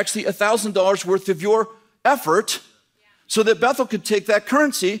 which is actually $1,000 worth of your effort, so that Bethel could take that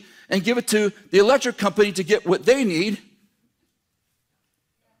currency and give it to the electric company to get what they need.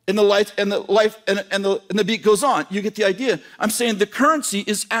 And the light and the beat goes on. You get the idea. I'm saying the currency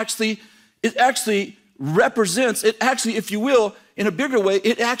represents, if you will, in a bigger way,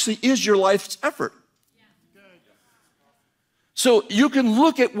 it actually is your life's effort. So you can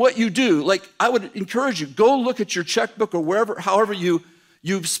look at what you do. Like, I would encourage you, go look at your checkbook or however you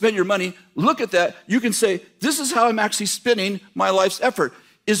spend your money. Look at that. You can say, this is how I'm actually spending my life's effort.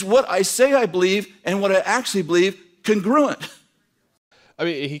 Is what I say I believe and what I actually believe congruent? I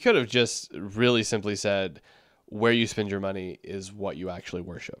mean, he could have just really simply said, where you spend your money is what you actually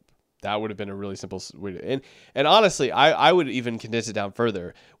worship. That would have been a really simple way to, and honestly, I would even condense it down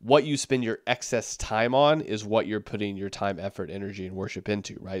further. What you spend your excess time on is what you're putting your time, effort, energy, and worship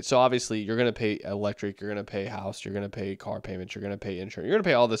into, right? So obviously, you're going to pay electric, you're going to pay house, you're going to pay car payments, you're going to pay insurance, you're going to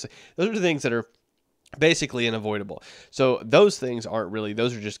pay all this. Those are the things that are basically unavoidable. So those things aren't really,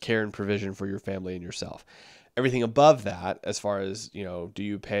 those are just care and provision for your family and yourself. Everything above that, as far as, do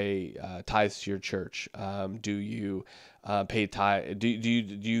you pay tithes to your church? Do you pay tithe? Do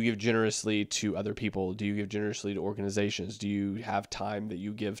you give generously to other people? Do you give generously to organizations? Do you have time that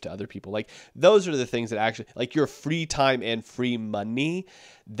you give to other people? Like, those are the things that actually, like, your free time and free money,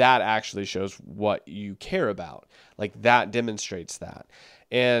 that actually shows what you care about. Like, that demonstrates that.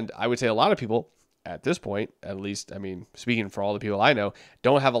 And I would say a lot of people at this point, at least, I mean, speaking for all the people I know,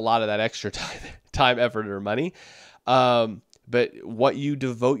 don't have a lot of that extra time, effort, or money. But what you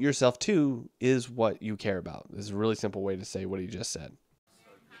devote yourself to is what you care about. This is a really simple way to say what he just said.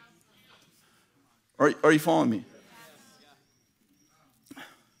 Are you following me?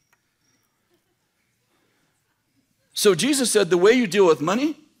 So Jesus said the way you deal with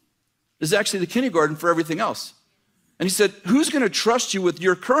money is actually the kindergarten for everything else. And he said, who's going to trust you with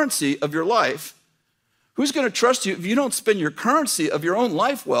your currency of your life? Who's going to trust you if you don't spend your currency of your own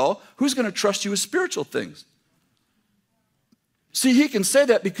life well? Who's going to trust you with spiritual things? See, he can say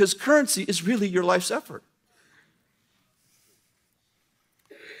that because currency is really your life's effort.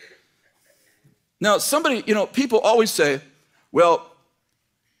 Now, people always say, well,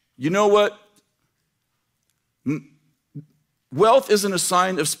 you know what? Wealth isn't a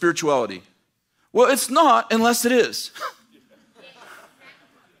sign of spirituality. Well, it's not unless it is.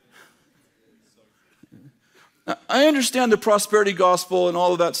 I understand the prosperity gospel and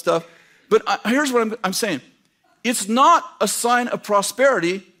all of that stuff, but here's what I'm saying. It's not a sign of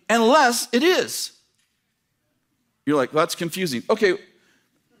prosperity unless it is. You're like, well, that's confusing. Okay,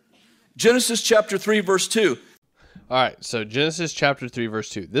 Genesis chapter 3, verse 2. All right, so Genesis chapter 3, verse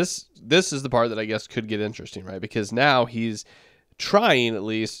 2. This is the part that I guess could get interesting, right? Because now he's trying, at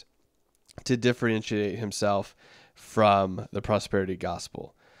least, to differentiate himself from the prosperity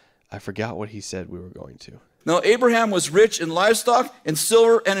gospel. I forgot what he said we were going to. Now, Abraham was rich in livestock, in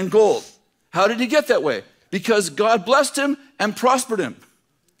silver, and in gold. How did he get that way? Because God blessed him and prospered him.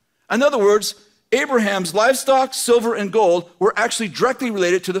 In other words, Abraham's livestock, silver, and gold were actually directly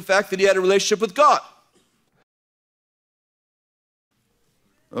related to the fact that he had a relationship with God.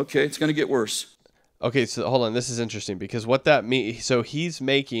 Okay, it's going to get worse. Okay, so hold on. This is interesting because what that means, so he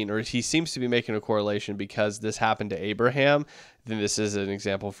seems to be making a correlation because this happened to Abraham, then this is an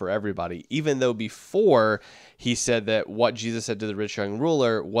example for everybody. Even though before he said that what Jesus said to the rich young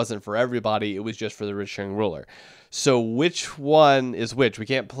ruler wasn't for everybody, it was just for the rich young ruler. So which one is which? We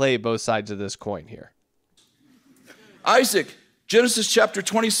can't play both sides of this coin here. Isaac, Genesis chapter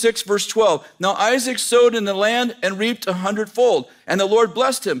 26, verse 12. Now Isaac sowed in the land and reaped 100-fold, and the Lord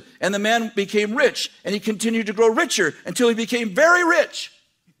blessed him, and the man became rich, and he continued to grow richer until he became very rich.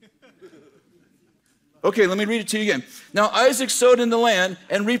 Okay, let me read it to you again. Now Isaac sowed in the land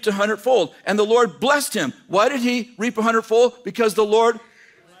and reaped 100-fold, and the Lord blessed him. Why did he reap 100-fold? Because the Lord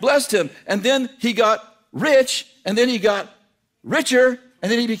blessed him. And then he got rich, and then he got richer, and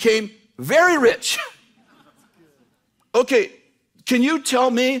then he became very rich. Okay, can you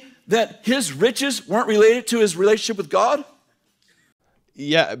tell me that his riches weren't related to his relationship with God?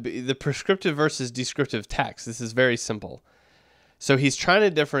 Yeah, the prescriptive versus descriptive text. This is very simple. So he's trying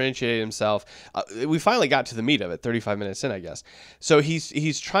to differentiate himself. We finally got to the meat of it, 35 minutes in, I guess. So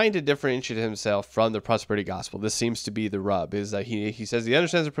he's trying to differentiate himself from the prosperity gospel. This seems to be the rub, is that he says he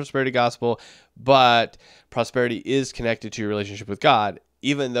understands the prosperity gospel, but prosperity is connected to your relationship with God,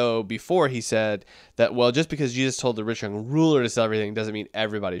 even though before he said that, well, just because Jesus told the rich young ruler to sell everything doesn't mean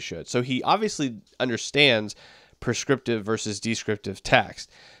everybody should. So he obviously understands prescriptive versus descriptive text.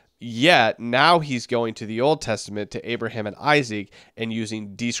 Yet now he's going to the Old Testament, to Abraham and Isaac, and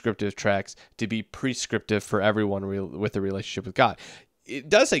using descriptive texts to be prescriptive for everyone with a relationship with God. It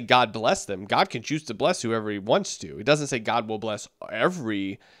does say God bless them. God can choose to bless whoever he wants to. It doesn't say God will bless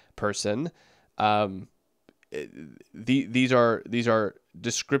every person. These are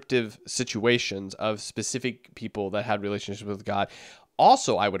descriptive situations of specific people that had relationships with God.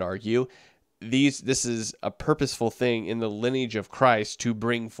 Also, I would argue, this is a purposeful thing in the lineage of Christ to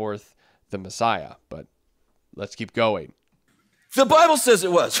bring forth the Messiah. But let's keep going. The Bible says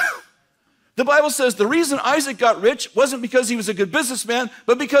it was. The Bible says the reason Isaac got rich wasn't because he was a good businessman,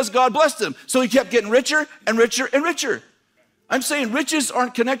 but because God blessed him. So he kept getting richer and richer and richer. I'm saying riches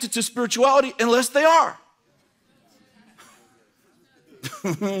aren't connected to spirituality unless they are.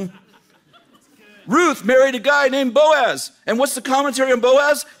 Ruth married a guy named Boaz. And what's the commentary on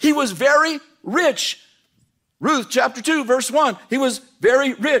Boaz? He was very rich. Ruth chapter 2 verse 1. He was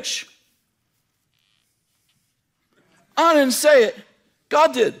very rich. I didn't say it.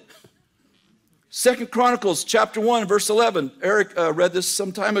 God did. 2 Chronicles chapter 1 verse 11. Eric read this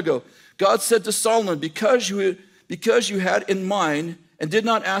some time ago. God said to Solomon, because you had in mind and did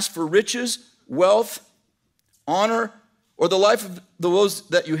not ask for riches, wealth, honor, or the life of those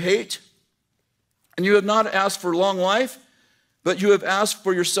that you hate, and you have not asked for long life, but you have asked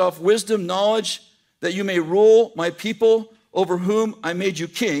for yourself wisdom, knowledge, that you may rule my people over whom I made you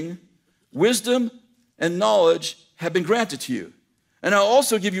king. Wisdom and knowledge have been granted to you. And I'll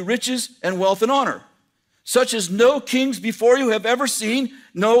also give you riches and wealth and honor, such as no kings before you have ever seen,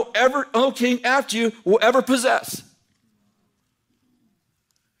 no king after you will ever possess.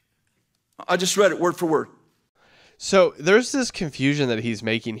 I just read it word for word. So there's this confusion that he's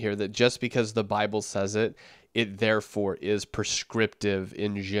making here, that just because the Bible says it, it therefore is prescriptive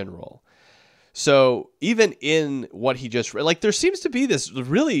in general. So even in what he just read, like, there seems to be this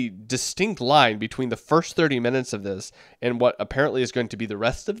really distinct line between the first 30 minutes of this and what apparently is going to be the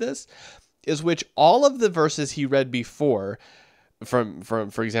rest of this, is which all of the verses he read before from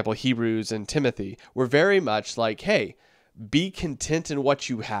for example, Hebrews and Timothy, were very much like, hey, be content in what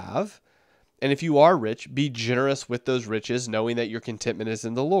you have. And if you are rich, be generous with those riches, knowing that your contentment is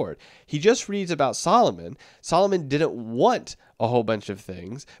in the Lord. He just reads about Solomon. Solomon didn't want a whole bunch of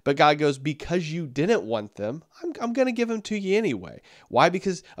things, but God goes, because you didn't want them, I'm going to give them to you anyway. Why?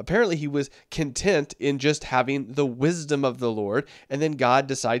 Because apparently he was content in just having the wisdom of the Lord, and then God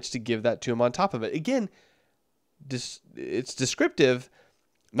decides to give that to him on top of it. Again, it's descriptive,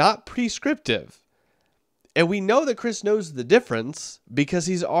 not prescriptive. And we know that Kris knows the difference because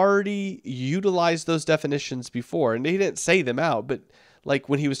he's already utilized those definitions before. And he didn't say them out, but like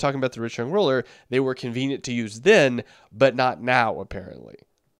when he was talking about the rich young ruler, they were convenient to use then, but not now, apparently.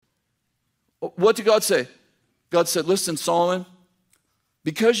 What did God say? God said, listen, Solomon,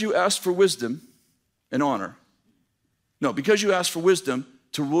 because you asked for wisdom and honor. No, because you asked for wisdom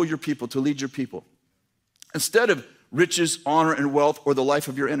to rule your people, to lead your people. Instead of riches, honor, and wealth, or the life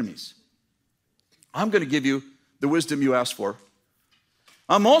of your enemies. I'm going to give you the wisdom you asked for.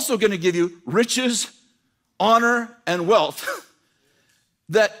 I'm also going to give you riches, honor, and wealth.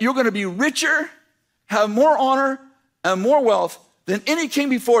 That you're going to be richer, have more honor, and more wealth than any king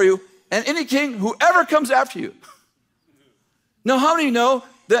before you and any king who ever comes after you. Now, how many know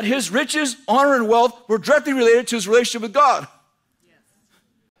that his riches, honor, and wealth were directly related to his relationship with God?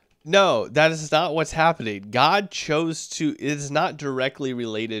 No, that is not what's happening. God chose to, it is not directly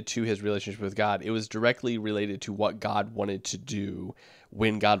related to his relationship with God. It was directly related to what God wanted to do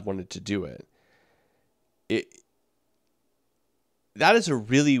when God wanted to do it. That is a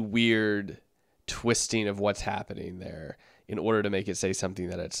really weird twisting of what's happening there in order to make it say something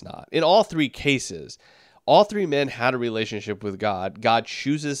that it's not. In all three cases, all three men had a relationship with God. God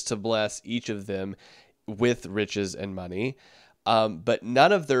chooses to bless each of them with riches and money. But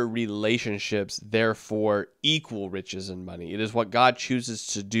none of their relationships, therefore, equal riches and money. It is what God chooses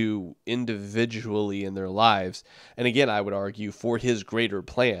to do individually in their lives. And again, I would argue for his greater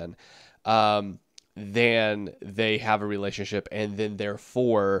plan, then they have a relationship. And then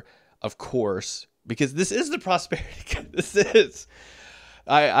therefore, of course, because this is the prosperity. This is,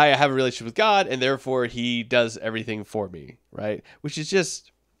 I have a relationship with God, and therefore he does everything for me, right? Which is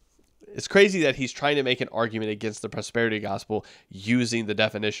just, it's crazy that he's trying to make an argument against the prosperity gospel using the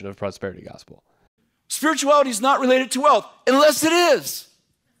definition of prosperity gospel. Spirituality is not related to wealth unless it is.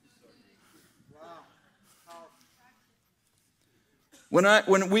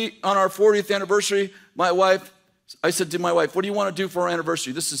 When we, on our 40th anniversary, I said to my wife, what do you want to do for our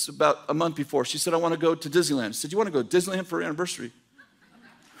anniversary? This is about a month before. She said, I want to go to Disneyland. I said, you want to go to Disneyland for our anniversary?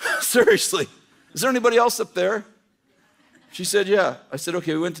 Seriously, is there anybody else up there? She said, yeah. I said,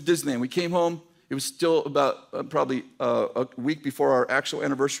 okay, we went to Disneyland. We came home. It was still about probably a week before our actual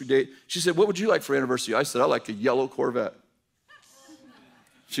anniversary date. She said, what would you like for anniversary? I said, I like a yellow Corvette.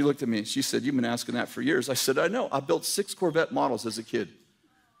 She looked at me. She said, you've been asking that for years. I said, I know. I built 6 Corvette models as a kid.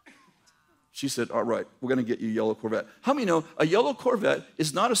 She said, all right, we're going to get you a yellow Corvette. How many know a yellow Corvette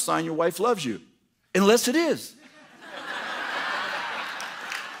is not a sign your wife loves you? Unless it is.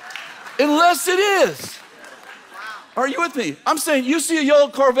 Unless it is. Are you with me? I'm saying you see a yellow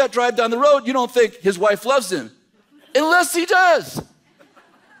Corvette drive down the road, you don't think his wife loves him. Unless he does.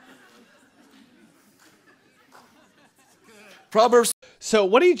 Proverbs. So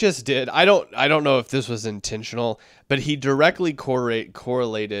what he just did, I don't know if this was intentional, but he directly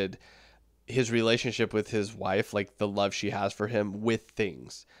correlated his relationship with his wife, like the love she has for him, with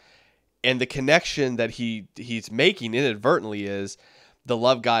things. And the connection that he's making inadvertently is the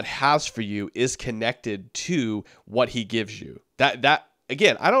love God has for you is connected to what he gives you. That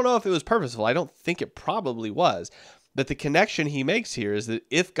again, I don't know if it was purposeful. I don't think it probably was. But the connection he makes here is that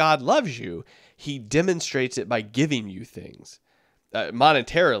if God loves you, he demonstrates it by giving you things.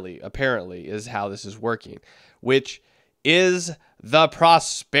 Monetarily, apparently, is how this is working, which is the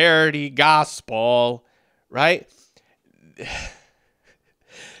prosperity gospel, right?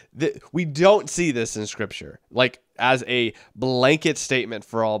 We don't see this in Scripture, like as a blanket statement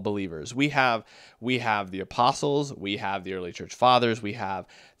for all believers. We have the apostles, we have the early church fathers, we have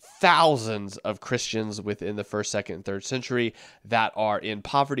thousands of Christians within the 1st, 2nd, and 3rd century that are in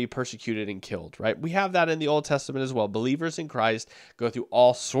poverty, persecuted, and killed, right? We have that in the Old Testament as well. Believers in Christ go through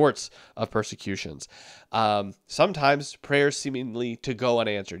all sorts of persecutions. Sometimes prayers seemingly to go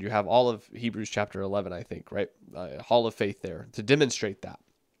unanswered. You have all of Hebrews chapter 11, I think, right? Hall of Faith there to demonstrate that.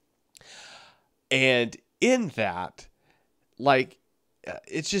 And in that, like,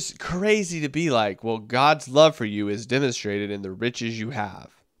 it's just crazy to be like, well, God's love for you is demonstrated in the riches you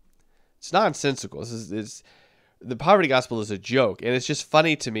have. It's nonsensical. The poverty gospel is a joke, and it's just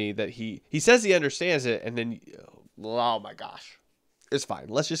funny to me that he says he understands it, and then, oh my gosh, it's fine.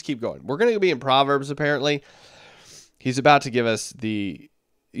 Let's just keep going. We're going to be in Proverbs, apparently. He's about to give us the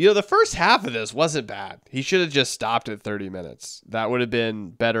first half of this wasn't bad. He should have just stopped at 30 minutes. That would have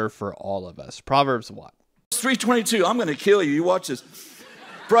been better for all of us. Proverbs what? 3:22. I'm going to kill you. You watch this.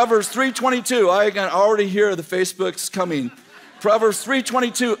 Proverbs 3:22. I can already hear the Facebooks coming. Proverbs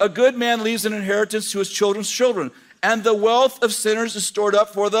 3:22. A good man leaves an inheritance to his children's children, and the wealth of sinners is stored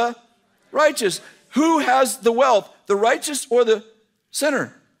up for the righteous. Who has the wealth, the righteous or the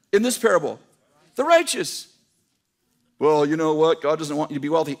sinner in this parable? The righteous. Well, you know what? God doesn't want you to be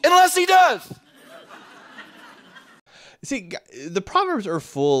wealthy unless he does. See, the Proverbs are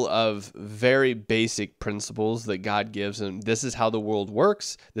full of very basic principles that God gives, and this is how the world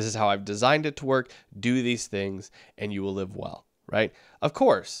works. This is how I've designed it to work. Do these things, and you will live well, right? Of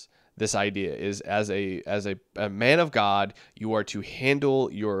course, this idea is as a man of God, you are to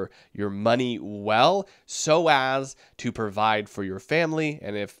handle your money well so as to provide for your family,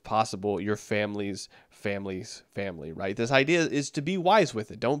 and if possible, your family's family, right? This idea is to be wise with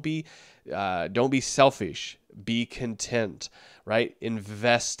it. Don't be selfish. Be content, right?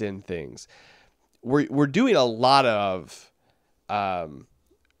 Invest in things. We're doing a lot of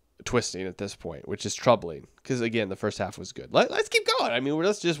twisting at this point, which is troubling because again, the first half was good. Let's keep going. I mean, we're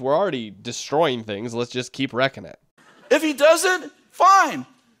already destroying things. Let's just keep wrecking it. If he doesn't, fine.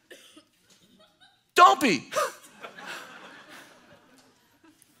 Don't be.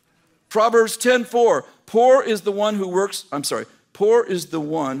 Proverbs 10:4. Poor is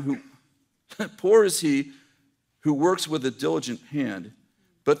he who works with a diligent hand,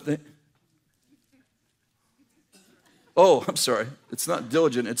 it's not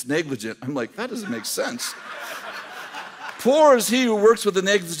diligent, it's negligent. I'm like, that doesn't make sense. Poor is he who works with a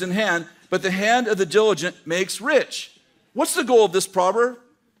negligent hand, but the hand of the diligent makes rich. What's the goal of this proverb?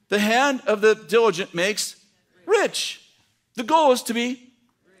 The hand of the diligent makes rich. The goal is to be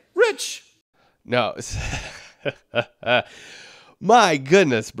rich. No. My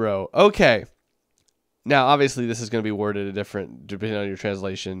goodness, bro. Okay. Now, obviously, this is going to be worded a different depending on your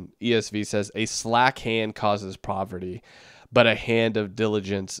translation. ESV says, a slack hand causes poverty, but a hand of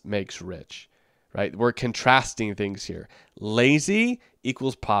diligence makes rich, right? We're contrasting things here. Lazy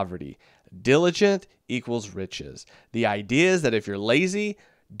equals poverty. Diligent equals riches. The idea is that if you're lazy,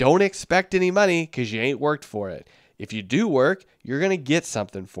 don't expect any money because you ain't worked for it. If you do work, you're going to get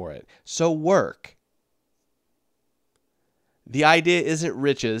something for it. So work. The idea isn't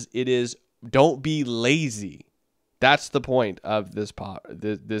riches. It is don't be lazy. That's the point of this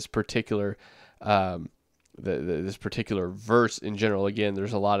particular this particular verse in general. Again,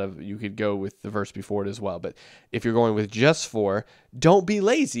 there's a lot of, you could go with the verse before it as well. But if you're going with just for, don't be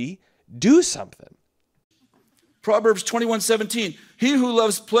lazy, do something. Proverbs 21:17. He who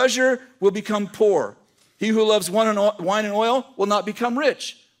loves pleasure will become poor. He who loves wine and oil will not become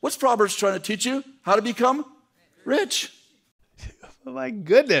rich. What's Proverbs trying to teach you? How to become rich. Oh my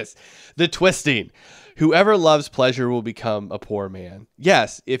goodness. The twisting. Whoever loves pleasure will become a poor man.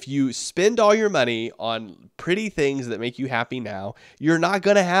 Yes, if you spend all your money on pretty things that make you happy now, you're not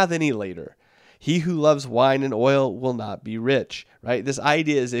going to have any later. He who loves wine and oil will not be rich, right? This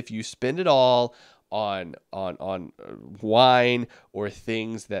idea is if you spend it all on wine or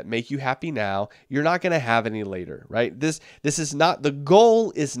things that make you happy now, you're not going to have any later, right? This is not, the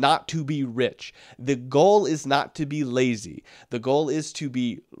goal is not to be rich. The goal is not to be lazy. The goal is to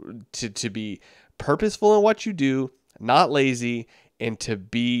be purposeful in what you do, not lazy, and to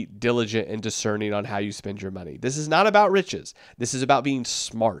be diligent and discerning on how you spend your money. This is not about riches. This is about being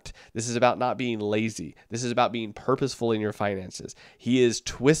smart. This is about not being lazy. This is about being purposeful in your finances. He is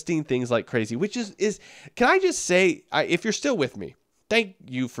twisting things like crazy, which is can I just say, if you're still with me, thank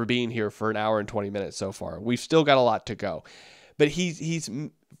you for being here for an hour and 20 minutes so far. We've still got a lot to go. But he's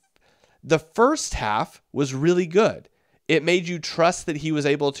the first half was really good. It made you trust that he was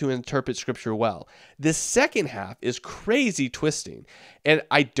able to interpret scripture well. This second half is crazy twisting. And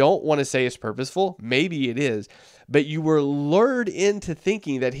I don't want to say it's purposeful. Maybe it is. But you were lured into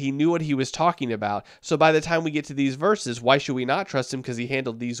thinking that he knew what he was talking about. So by the time we get to these verses, why should we not trust him? Because he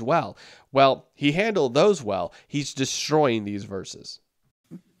handled these well. Well, he handled those well. He's destroying these verses.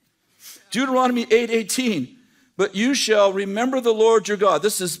 Deuteronomy 8:18. But you shall remember the Lord your God.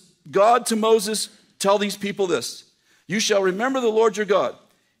 This is God to Moses. Tell these people this. You shall remember the Lord your God.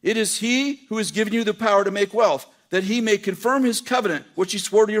 It is he who has given you the power to make wealth, that he may confirm his covenant, which he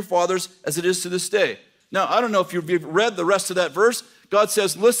swore to your fathers, as it is to this day. Now, I don't know if you've read the rest of that verse. God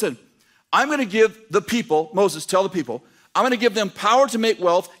says, listen, I'm going to give the people, Moses, tell the people, I'm going to give them power to make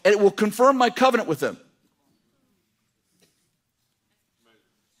wealth, and it will confirm my covenant with them.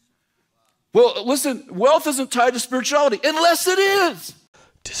 Well, listen, wealth isn't tied to spirituality, unless it is.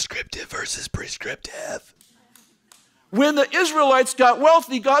 Descriptive versus prescriptive. When the Israelites got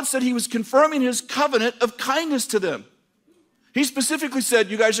wealthy, God said he was confirming his covenant of kindness to them. He specifically said,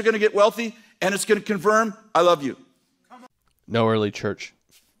 you guys are going to get wealthy, and it's going to confirm, I love you. No early church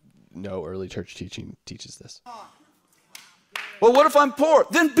teaching teaches this. Well, what if I'm poor?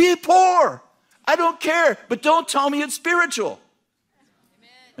 Then be poor. I don't care, but don't tell me it's spiritual.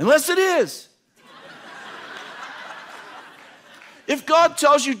 Unless it is. If God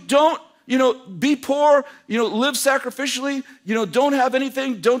tells you don't, be poor, live sacrificially, don't have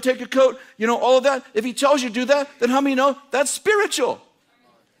anything, don't take a coat, all of that. If he tells you to do that, then how many know that's spiritual?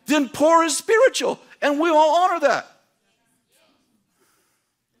 Then poor is spiritual, and we all honor that.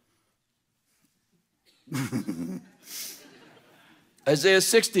 Isaiah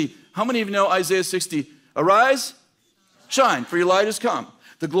 60. How many of you know Isaiah 60? Arise, shine, for your light has come.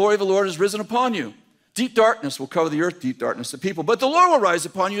 The glory of the Lord has risen upon you. Deep darkness will cover the earth, deep darkness of people. But the Lord will rise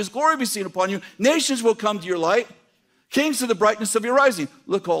upon you, his glory will be seen upon you. Nations will come to your light. Kings to the brightness of your rising.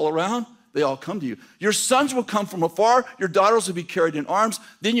 Look all around, they all come to you. Your sons will come from afar, your daughters will be carried in arms.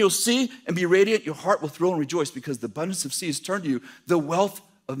 Then you'll see and be radiant, your heart will thrill and rejoice, because the abundance of seas turn to you. The wealth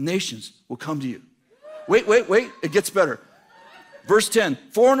of nations will come to you. Wait, it gets better. Verse 10,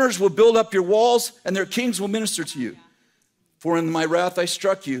 foreigners will build up your walls, and their kings will minister to you. For in my wrath I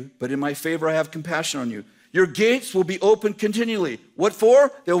struck you, but in my favor I have compassion on you. Your gates will be open continually. What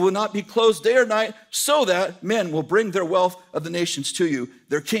for? They will not be closed day or night, so that men will bring their wealth of the nations to you,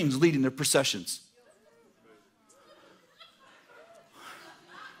 their kings leading their processions.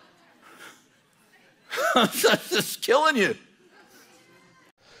 That's just killing you.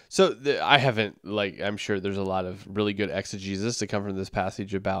 So I haven't, I'm sure there's a lot of really good exegesis to come from this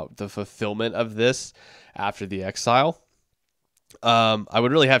passage about the fulfillment of this after the exile. I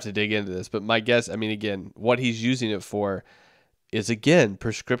would really have to dig into this, but my guess, again, what he's using it for is, again,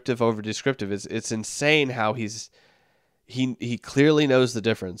 prescriptive over descriptive. It's insane how he clearly knows the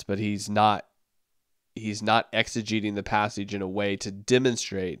difference, but he's not he's not exegeting the passage in a way to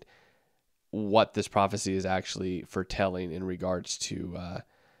demonstrate what this prophecy is actually foretelling in regards to,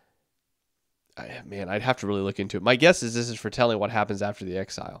 I'd have to really look into it. My guess is this is foretelling what happens after the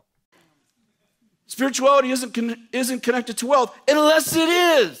exile. Spirituality isn't connected to wealth unless it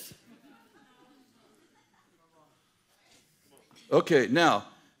is. Okay, now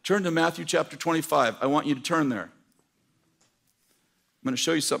turn to Matthew chapter 25. I want you to turn there. I'm going to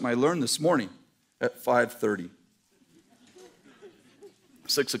show you something I learned this morning at 5:30.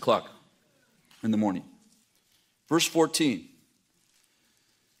 6 o'clock in the morning. Verse 14.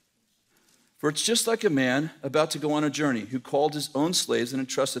 For it's just like a man about to go on a journey who called his own slaves and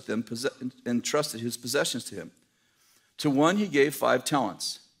entrusted his possessions to him. To one he gave 5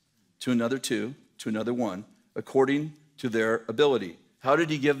 talents, to another 2, to another 1, according to their ability. How did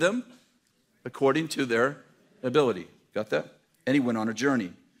he give them? According to their ability. Got that? And he went on a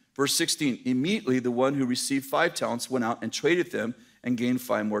journey. Verse 16, immediately the one who received 5 talents went out and traded them and gained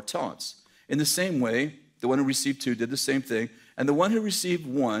 5 more talents. In the same way, the one who received 2 did the same thing, and the one who received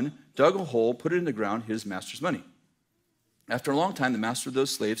 1 dug a hole, put it in the ground, hid his master's money. After a long time, the master of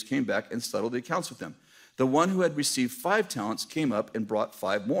those slaves came back and settled the accounts with them. The one who had received 5 talents came up and brought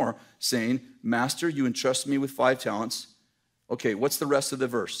 5 more, saying, Master, you entrusted me with 5 talents. Okay, what's the rest of the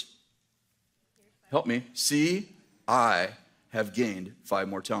verse? Help me. See, I have gained 5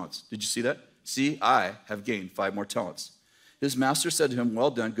 more talents. Did you see that? See, I have gained 5 more talents. His master said to him,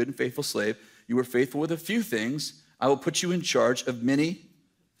 well done, good and faithful slave. You were faithful with a few things. I will put you in charge of many,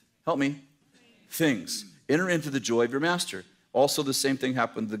 help me, things. Enter into the joy of your master. Also, the same thing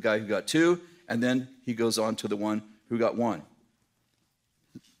happened to the guy who got 2, and then he goes on to the one who got 1.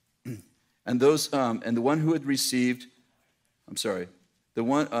 And the one who had received,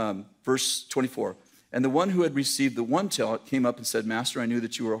 verse 24. And the one who had received the 1 talent came up and said, Master, I knew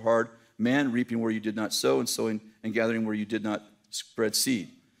that you were a hard man, reaping where you did not sow, and sowing and gathering where you did not spread seed.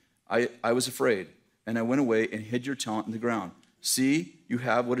 I was afraid, and I went away and hid your talent in the ground. See, you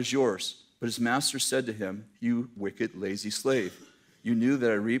have what is yours. But his master said to him, you wicked, lazy slave. You knew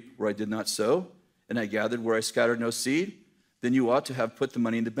that I reaped where I did not sow, and I gathered where I scattered no seed. Then you ought to have put the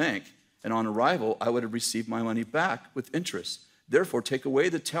money in the bank, and on arrival I would have received my money back with interest. Therefore take away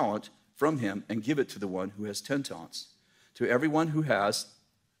the talent from him and give it to the one who has 10 talents. To everyone who has,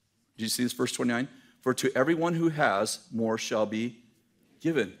 did you see this, verse 29? For to everyone who has, more shall be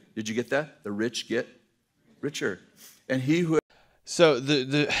given. Did you get that? The rich get richer. And he who... So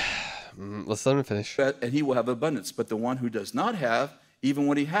let's let him finish. And he will have abundance. But the one who does not have, even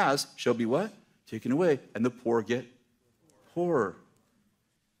what he has, shall be what? Taken away. And the poor get poorer.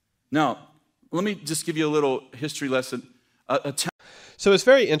 Now, let me just give you a little history lesson. So it's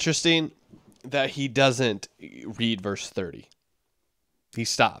very interesting that he doesn't read verse 30. He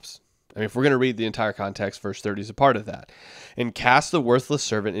stops. I mean, if we're going to read the entire context, verse 30 is a part of that. And cast the worthless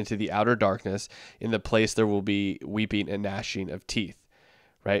servant into the outer darkness. In the place there will be weeping and gnashing of teeth.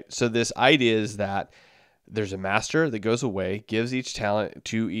 Right? So this idea is that there's a master that goes away, gives each talent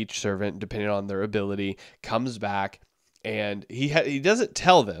to each servant, depending on their ability, comes back, and he doesn't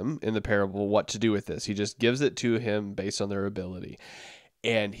tell them in the parable what to do with this. He just gives it to him based on their ability.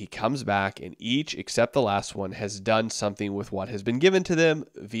 And he comes back, and each, except the last one, has done something with what has been given to them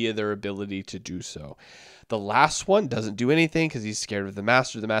via their ability to do so. The last one doesn't do anything because he's scared of the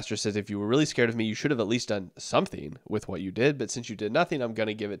master. The master says, if you were really scared of me, you should have at least done something with what you did. But since you did nothing, I'm going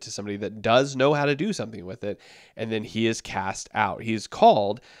to give it to somebody that does know how to do something with it. And then he is cast out. He is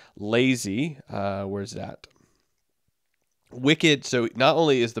called lazy. Where's that? Wicked. So not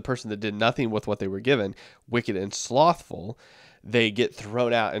only is the person that did nothing with what they were given wicked and slothful, they get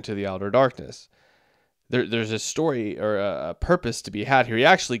thrown out into the outer darkness. There's a story or a purpose to be had here. He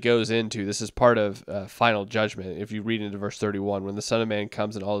actually goes into, this is part of final judgment. If you read into verse 31, when the Son of Man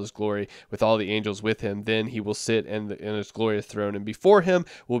comes in all his glory with all the angels with him, then he will sit in his glorious throne, and before him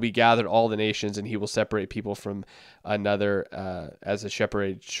will be gathered all the nations, and he will separate people from another as a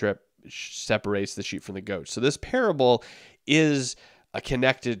shepherd separates the sheep from the goats. So this parable is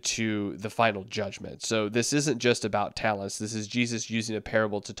connected to the final judgment. So this isn't just about talents. This is Jesus using a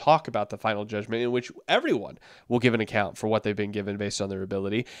parable to talk about the final judgment in which everyone will give an account for what they've been given based on their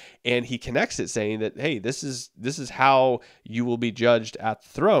ability. And he connects it saying that, hey, this is how you will be judged at the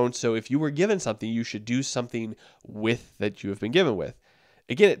throne. So if you were given something, you should do something with that you have been given with.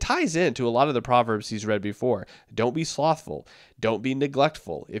 Again, it ties into a lot of the Proverbs he's read before. Don't be slothful. Don't be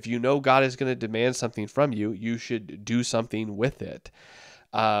neglectful. If you know God is going to demand something from you, you should do something with it.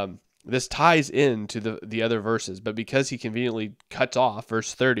 this ties into the other verses, but because he conveniently cuts off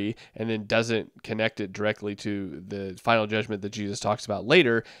verse 30 and then doesn't connect it directly to the final judgment that Jesus talks about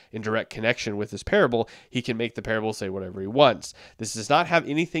later in direct connection with this parable, he can make the parable say whatever he wants. This does not have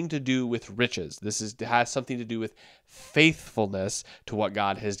anything to do with riches. Has something to do with faithfulness to what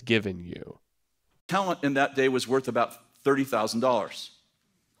God has given you. Talent in that day was worth about $30,000.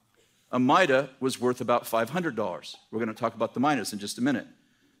 A midah was worth about $500. We're going to talk about the midas in just a minute.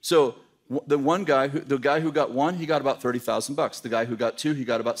 So the guy who got one, he got about $30,000. The guy who got two, he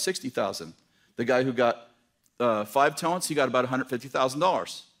got about $60,000. The guy who got 5 talents, he got about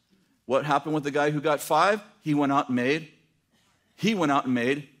 $150,000. What happened with the guy who got 5? He went out and made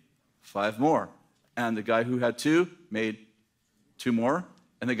 5 more. And the guy who had 2 made 2 more.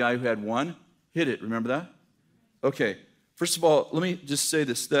 And the guy who had 1 hid it. Remember that? Okay. First of all, let me just say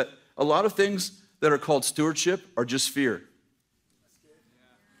this, that a lot of things that are called stewardship are just fear.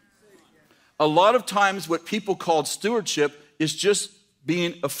 A lot of times what people call stewardship is just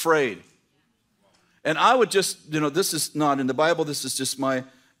being afraid. And I would just, this is not in the Bible, this is just my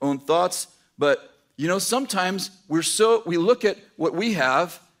own thoughts, but sometimes we look at what we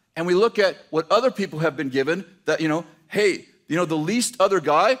have and we look at what other people have been given that, hey, the least other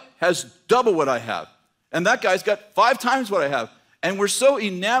guy has double what I have. And that guy's got 5 times what I have. And we're so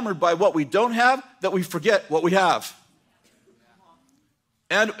enamored by what we don't have that we forget what we have.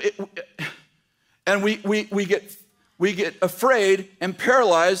 And we get afraid and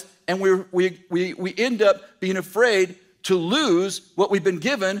paralyzed, and we end up being afraid to lose what we've been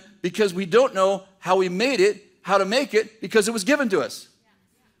given because we don't know how we made it, how to make it, because it was given to us.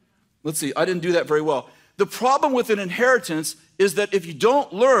 Let's see, I didn't do that very well. The problem with an inheritance is that if you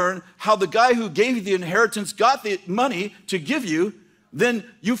don't learn how the guy who gave you the inheritance got the money to give you, then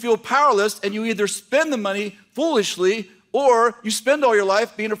you feel powerless and you either spend the money foolishly or you spend all your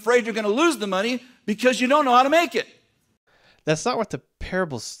life being afraid you're going to lose the money because you don't know how to make it. That's not what the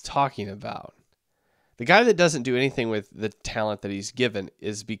parable's talking about. The guy that doesn't do anything with the talent that he's given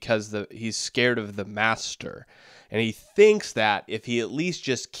is because he's scared of the master. And he thinks that if he at least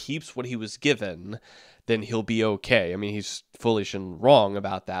just keeps what he was given, then he'll be okay. I mean, he's foolish and wrong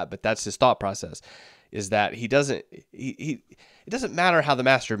about that, but that's his thought process, is that it doesn't matter how the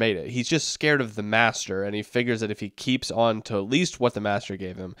master made it. He's just scared of the master, and he figures that if he keeps on to at least what the master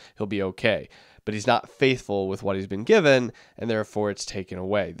gave him, he'll be okay. But he's not faithful with what he's been given, and therefore it's taken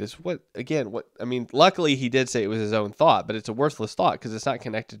away. Luckily he did say it was his own thought, but it's a worthless thought because it's not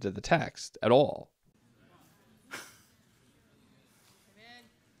connected to the text at all.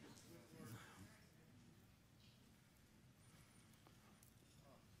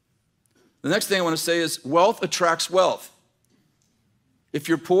 The next thing I want to say is wealth attracts wealth. If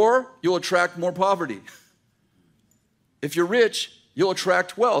you're poor, you'll attract more poverty. If you're rich, you'll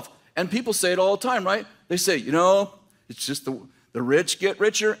attract wealth. And people say it all the time, right? They say, it's just the rich get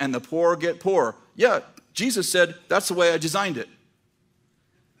richer and the poor get poorer. Yeah, Jesus said, that's the way I designed it.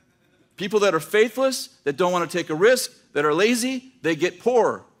 People that are faithless, that don't want to take a risk, that are lazy, they get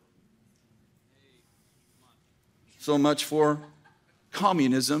poorer. So much for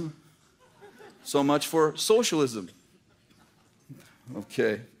communism. So much for socialism.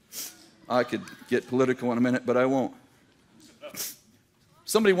 Okay, I could get political in a minute, but I won't.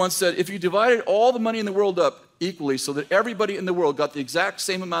 Somebody once said, if you divided all the money in the world up equally so that everybody in the world got the exact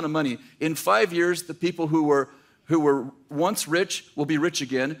same amount of money, in 5 years, the people who were once rich will be rich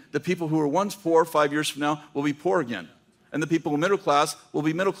again. The people who were once poor 5 years from now will be poor again. And the people who are middle class will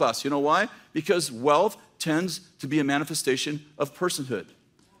be middle class. You know why? Because wealth tends to be a manifestation of personhood.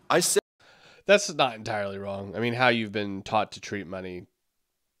 I said that's not entirely wrong. I mean, how you've been taught to treat money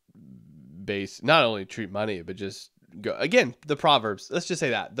not only treat money, but just go again, the Proverbs. Let's just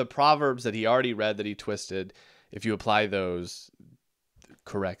say that the Proverbs that he already read, that he twisted, if you apply those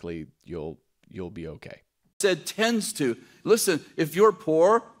correctly, you'll be okay. Said tends to. Listen, if you're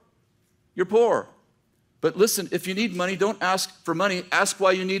poor, you're poor. But listen, if you need money, don't ask for money, ask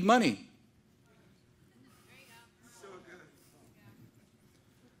why you need money.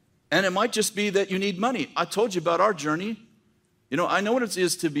 And it might just be that you need money. I told you about our journey. I know what it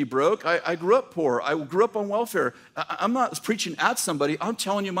is to be broke. I grew up poor. I grew up on welfare. I'm not preaching at somebody. I'm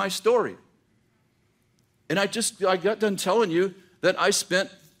telling you my story. And I got done telling you that I spent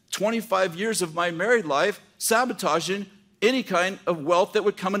 25 years of my married life sabotaging any kind of wealth that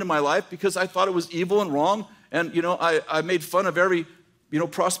would come into my life because I thought it was evil and wrong. And, I made fun of every,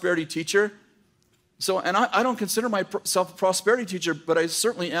 prosperity teacher. So, and I don't consider myself a prosperity teacher, but I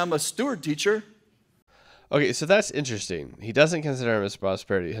certainly am a steward teacher. Okay, so that's interesting. He doesn't consider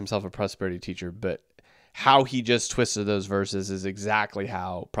himself a prosperity teacher, but how he just twisted those verses is exactly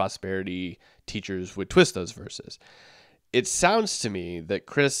how prosperity teachers would twist those verses. It sounds to me that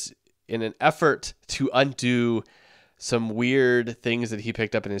Kris, in an effort to undo some weird things that he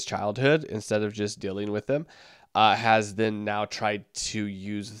picked up in his childhood, instead of just dealing with them, has then now tried to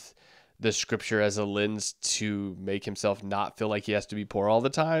use the scripture as a lens to make himself not feel like he has to be poor all the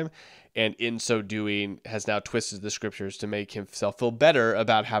time. And in so doing, has now twisted the scriptures to make himself feel better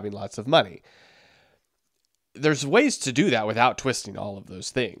about having lots of money. There's ways to do that without twisting all of those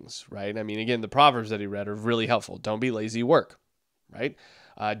things, right? I mean, again, the Proverbs that he read are really helpful. Don't be lazy, work, right?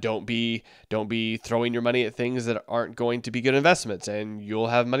 Don't be throwing your money at things that aren't going to be good investments and you'll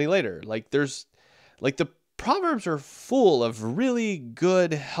have money later. The Proverbs are full of really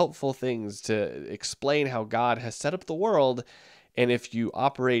good, helpful things to explain how God has set up the world. And if you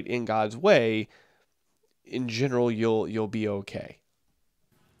operate in God's way, in general, you'll be okay.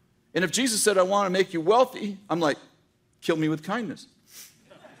 And if Jesus said, I want to make you wealthy, I'm like, kill me with kindness.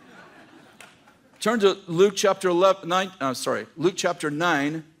 Turn to Luke chapter 9, Luke chapter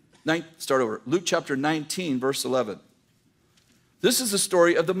 19, verse 11. This is the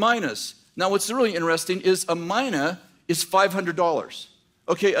story of the minas. Now, what's really interesting is a mina is $500.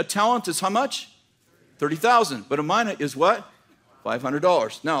 Okay, a talent is how much? 30,000. But a mina is what?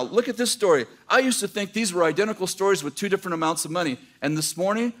 $500. Now, look at this story. I used to think these were identical stories with two different amounts of money. And this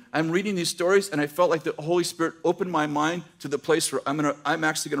morning, I'm reading these stories, and I felt like the Holy Spirit opened my mind to the place where I'm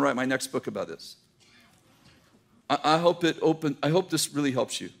actually going to write my next book about this. I hope this really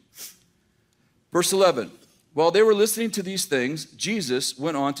helps you. Verse 11. While they were listening to these things, Jesus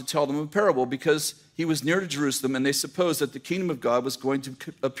went on to tell them a parable because he was near to Jerusalem, and they supposed that the kingdom of God was going to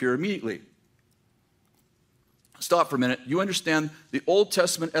appear immediately. Stop for a minute. You understand the Old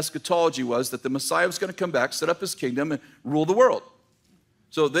Testament eschatology was that the Messiah was going to come back, set up his kingdom, and rule the world.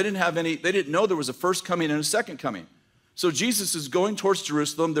 So they didn't know there was a first coming and a second coming. So Jesus is going towards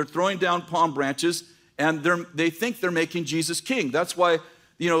Jerusalem. They're throwing down palm branches, and they think they're making Jesus king. That's why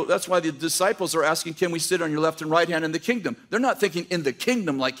the disciples are asking, can we sit on your left and right hand in the kingdom? They're not thinking in the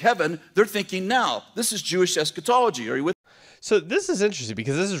kingdom like heaven. They're thinking now. This is Jewish eschatology. Are you with me? So this is interesting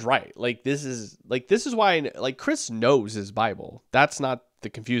because this is right. This is why Kris knows his Bible. That's not the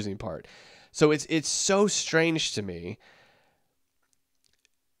confusing part. So it's so strange to me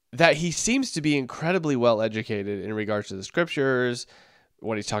that he seems to be incredibly well educated in regards to the scriptures,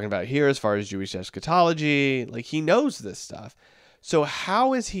 what he's talking about here as far as Jewish eschatology. He knows this stuff. So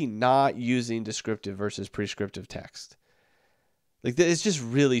how is he not using descriptive versus prescriptive text? It's just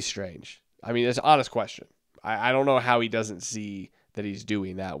really strange. I mean, it's an honest question. I don't know how he doesn't see that he's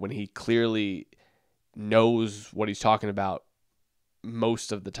doing that when he clearly knows what he's talking about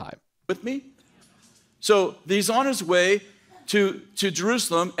most of the time. With me? So he's on his way to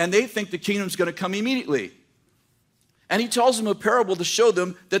Jerusalem, and they think the kingdom's going to come immediately. And he tells them a parable to show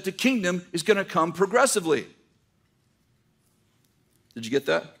them that the kingdom is going to come progressively. Did you get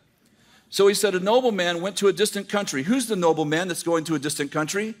that? So he said, a nobleman went to a distant country. Who's the nobleman that's going to a distant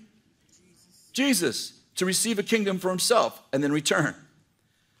country? Jesus. To receive a kingdom for himself and then return.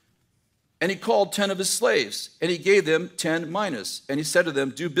 And he called 10 of his slaves, and he gave them 10 minas. And he said to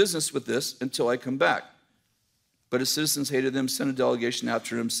them, do business with this until I come back. But his citizens hated them, sent a delegation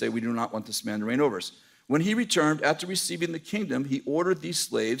after him, say, we do not want this man to reign over us. When he returned, after receiving the kingdom, he ordered these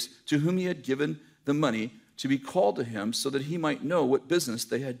slaves to whom he had given the money to be called to him so that he might know what business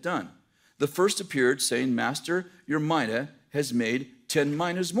they had done. The first appeared, saying, Master, your mina has made 10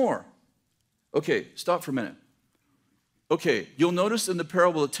 minas more. Okay, stop for a minute. Okay, you'll notice in the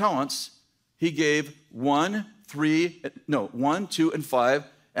parable of talents, he gave 1, 2, and 5,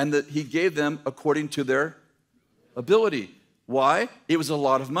 and that he gave them according to their ability. Why? It was a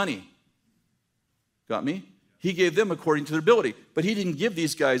lot of money. Got me? He gave them according to their ability, but he didn't give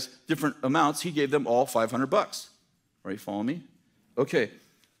these guys different amounts. He gave them all $500. Are you following me? Okay.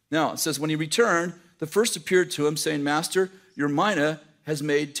 Now, it says, when he returned, the first appeared to him, saying, Master, your mina has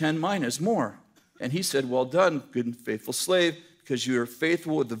made 10 minas more. And he said, well done, good and faithful slave, because you are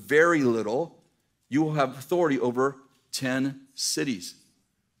faithful with the very little, you will have authority over 10 cities.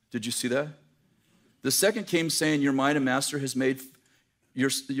 Did you see that? The second came saying, your mina master has made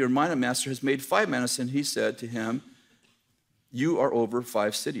 5 minas. And he said to him, you are over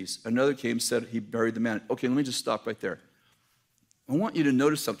 5 cities. Another came, said he buried the man. Okay, let me just stop right there. I want you to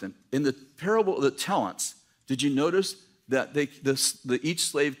notice something. In the parable of the talents, did you notice that each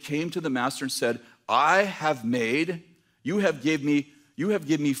slave came to the master and said, you have given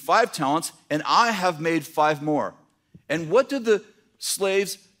me 5 talents, and I have made 5 more. And what did the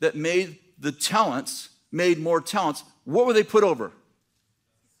slaves that made more talents, what were they put over?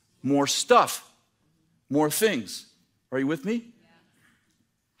 More stuff. more things. Are you with me? Yeah.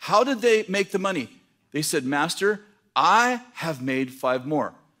 How did they make the money? They said, Master, I have made 5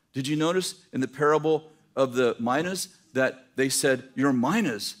 more. Did you notice in the parable of the minas that they said, your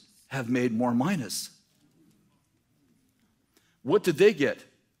minas have made more minas? What did they get?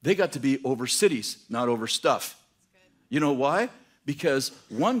 They got to be over cities, not over stuff. You know why? Because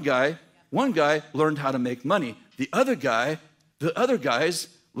one guy learned how to make money. The other guys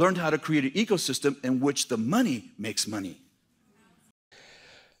learned how to create an ecosystem in which the money makes money.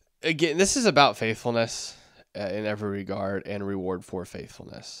 Again, this is about faithfulness in every regard and reward for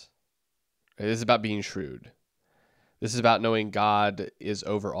faithfulness. This is about being shrewd. This is about knowing God is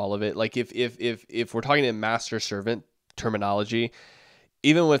over all of it. Like if we're talking in master servant terminology,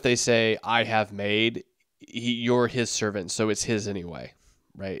 even if they say I have made, you're his servant, so it's his anyway,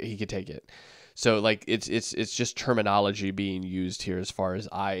 right? He could take it. So like it's just terminology being used here as far as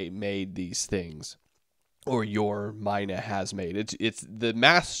I made these things, or your mina has made. It's the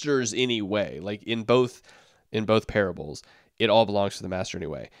master's anyway. Like in both parables, it all belongs to the master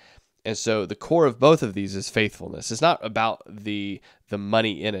anyway. And so the core of both of these is faithfulness. It's not about the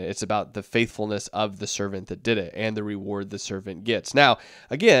money in it. It's about the faithfulness of the servant that did it and the reward the servant gets. Now,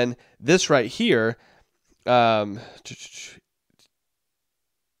 again, this right here, this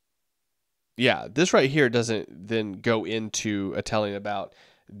right here doesn't then go into a telling about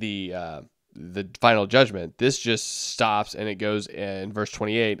the final judgment. This just stops and it goes in verse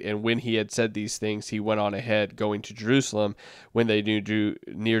 28. And when he had said these things, he went on ahead, going to Jerusalem. When they drew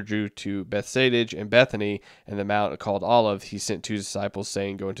to Bethsaida and Bethany and the mount called Olive, he sent 2 disciples,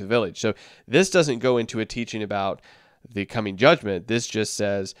 saying, go into the village. So this doesn't go into a teaching about the coming judgment. This just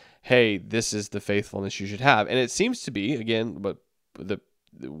says, hey, this is the faithfulness you should have. And it seems to be, again,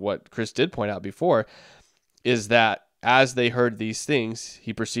 what Kris did point out before, is that as they heard these things,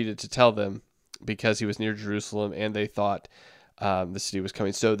 he proceeded to tell them, because he was near Jerusalem and they thought the city was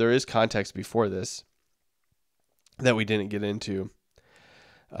coming. So there is context before this that we didn't get into,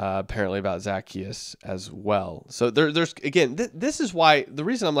 apparently about Zacchaeus as well. So there's again, this is why, the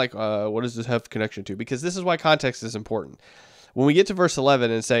reason I'm like, what does this have connection to? Because this is why context is important. When we get to verse 11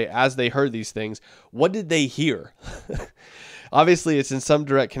 and say, as they heard these things, what did they hear? Obviously, it's in some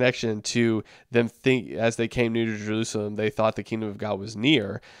direct connection to them as they came near to Jerusalem, they thought the kingdom of God was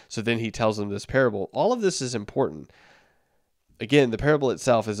near. So then he tells them this parable. All of this is important. Again, the parable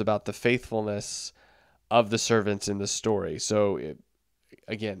itself is about the faithfulness of the servants in the story. So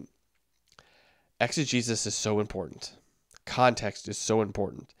again, exegesis is so important. Context is so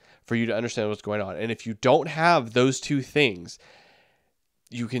important for you to understand what's going on. And if you don't have those two things,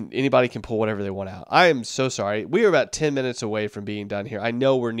 anybody can pull whatever they want out. I am so sorry. We are about 10 minutes away from being done here. I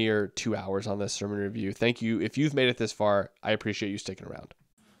know we're near 2 hours on this sermon review. Thank you. If you've made it this far, I appreciate you sticking around.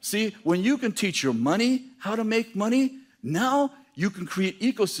 See, when you can teach your money how to make money, now you can create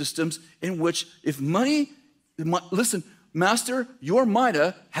ecosystems in which listen, Master, your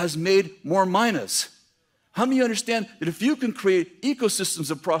mina has made more minas. How many of you understand that if you can create ecosystems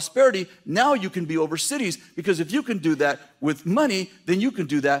of prosperity, now you can be over cities? Because if you can do that with money, then you can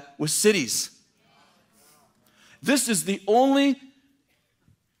do that with cities. This is the only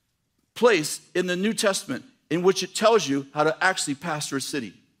place in the New Testament in which it tells you how to actually pastor a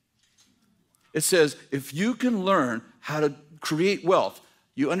city. It says, if you can learn how to create wealth,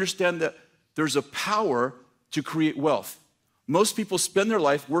 you understand that there's a power to create wealth. Most people spend their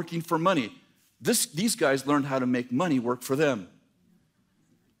life working for money. These guys learned how to make money work for them.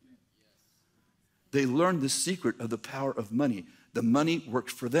 They learned the secret of the power of money. The money worked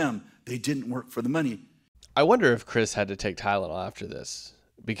for them. They didn't work for the money. I wonder if Kris had to take Tylenol after this,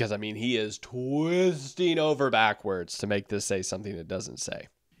 because, I mean, he is twisting over backwards to make this say something it doesn't say.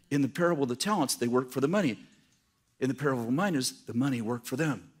 In the parable of the talents, they worked for the money. In the parable of the minas, the money worked for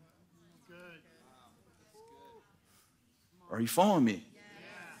them. Are you following me?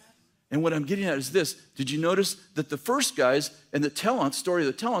 And what I'm getting at is this. Did you notice that the first guys in the talents, story of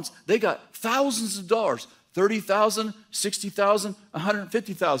the talents, they got thousands of dollars, 30,000, 60,000,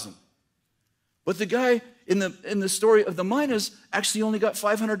 150,000. But the guy in the story of the minas actually only got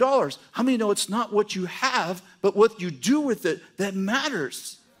 $500. How many know it's not what you have, but what you do with it that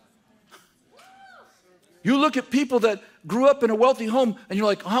matters? You look at people that grew up in a wealthy home and you're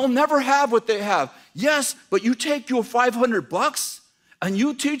like, I'll never have what they have. Yes, but you take your $500 and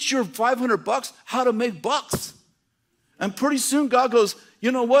you teach your $500 how to make bucks. And pretty soon God goes,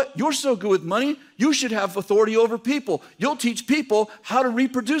 you know what? You're so good with money, you should have authority over people. You'll teach people how to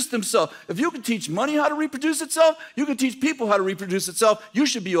reproduce themselves. If you can teach money how to reproduce itself, you can teach people how to reproduce itself. You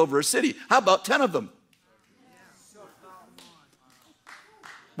should be over a city. How about 10 of them?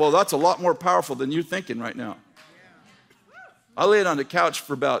 Well, that's a lot more powerful than you're thinking right now. I laid on the couch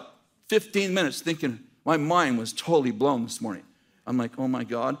for about 15 minutes thinking my mind was totally blown this morning. I'm like, oh my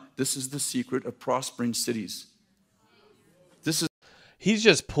God, this is the secret of prospering cities. He's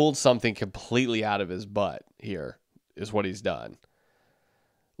just pulled something completely out of his butt here, is what he's done.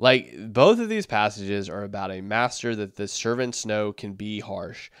 Like, both of these passages are about a master that the servants know can be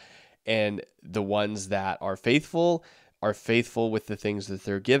harsh, and the ones that are faithful with the things that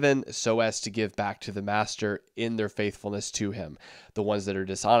they're given so as to give back to the master in their faithfulness to him. The ones that are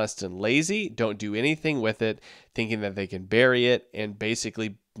dishonest and lazy don't do anything with it, thinking that they can bury it and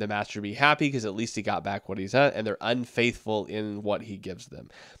basically the master be happy because at least he got back what he's done, and they're unfaithful in what he gives them.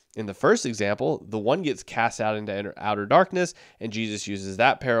 In the first example, the one gets cast out into outer darkness, and Jesus uses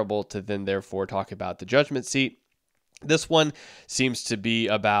that parable to then therefore talk about the judgment seat. This one seems to be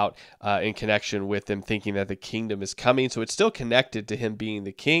about in connection with them thinking that the kingdom is coming. So it's still connected to him being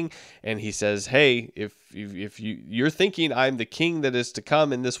the king. And he says, hey, if you're thinking I'm the king that is to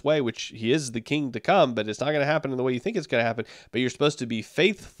come in this way, which he is the king to come, but it's not going to happen in the way you think it's going to happen. But you're supposed to be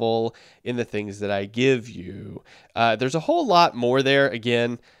faithful in the things that I give you. There's a whole lot more there.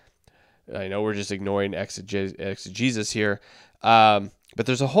 Again, I know we're just ignoring exegesis here. But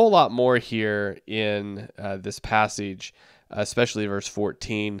there's a whole lot more here in this passage, especially verse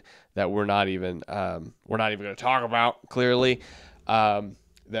 14, that we're not even going to talk about clearly.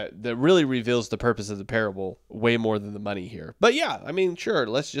 That really reveals the purpose of the parable way more than the money here. But yeah, I mean, sure,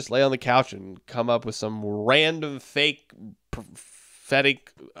 let's just lay on the couch and come up with some random fake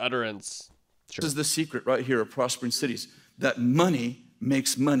prophetic utterance. Sure. This is the secret right here of prospering cities, that money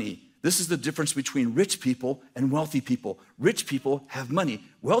makes money. This is the difference between rich people and wealthy people. Rich people have money.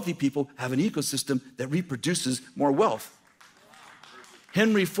 Wealthy people have an ecosystem that reproduces more wealth.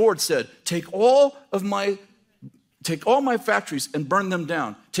 Henry Ford said, take all my factories and burn them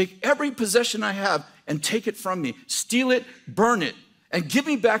down. Take every possession I have and take it from me. Steal it, burn it, and give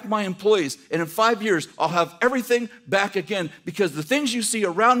me back my employees. And in 5 years, I'll have everything back again because the things you see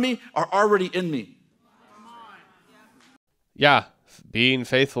around me are already in me. Yeah. Being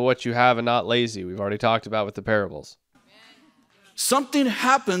faithful what you have and not lazy. We've already talked about with the parables. Something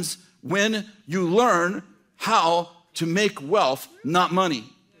happens when you learn how to make wealth, not money.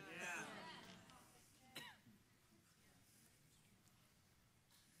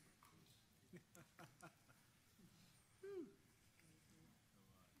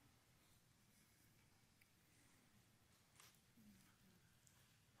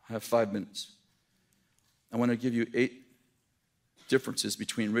 I have 5 minutes. I want to give you 8 differences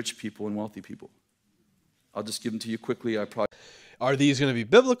between rich people and wealthy people. I'll just give them to you quickly. Are these going to be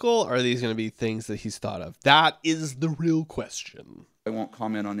biblical? Or are these going to be things that he's thought of? That is the real question. I won't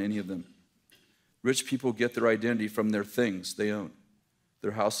comment on any of them. Rich people get their identity from their things they own.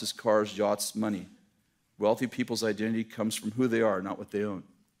 Their houses, cars, yachts, money. Wealthy people's identity comes from who they are, not what they own.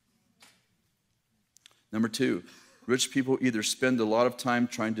 Number 2, rich people either spend a lot of time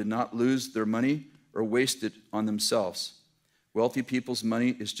trying to not lose their money or waste it on themselves. Wealthy people's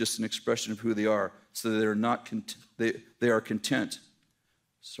money is just an expression of who they are, so they are content.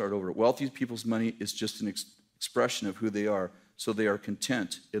 Start over. Wealthy people's money is just an expression of who they are, so they are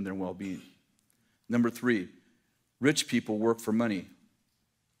content in their well-being. Number 3, rich people work for money.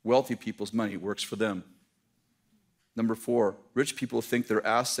 Wealthy people's money works for them. Number 4, rich people think of their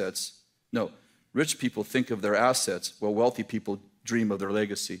assets, while wealthy people dream of their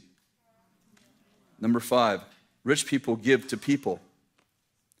legacy. Number 5, rich people give to people.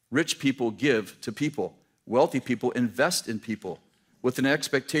 Rich people give to people. Wealthy people invest in people with an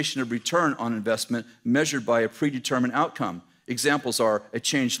expectation of return on investment measured by a predetermined outcome. Examples are a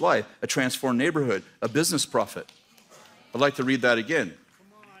changed life, a transformed neighborhood, a business profit. I'd like to read that again.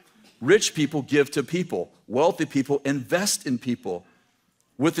 Rich people give to people. Wealthy people invest in people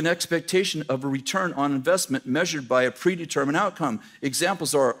with an expectation of a return on investment measured by a predetermined outcome.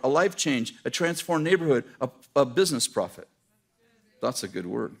 Examples are a life change, a transformed neighborhood, a business profit. That's a good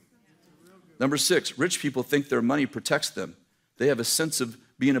word. Number 6, rich people think their money protects them. They have a sense of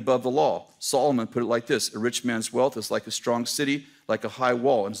being above the law. Solomon put it like this: a rich man's wealth is like a strong city, like a high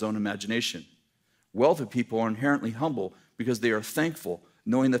wall in his own imagination. Wealthy people are inherently humble because they are thankful,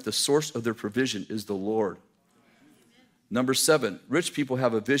 knowing that the source of their provision is the Lord. Number 7, rich people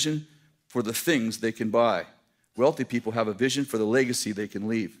have a vision for the things they can buy. Wealthy people have a vision for the legacy they can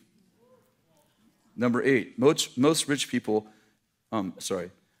leave. Number 8, most rich people's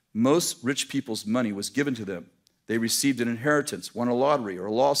money was given to them. They received an inheritance, won a lottery or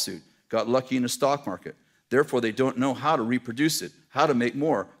a lawsuit, got lucky in the stock market. Therefore, they don't know how to reproduce it, how to make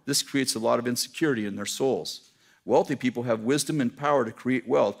more. This creates a lot of insecurity in their souls. Wealthy people have wisdom and power to create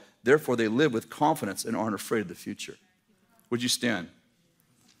wealth. Therefore, they live with confidence and aren't afraid of the future. Would you stand?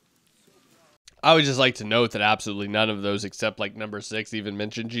 I would just like to note that absolutely none of those except like number 6 even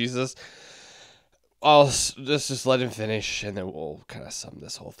mention Jesus. Let's just let him finish, and then we'll kind of sum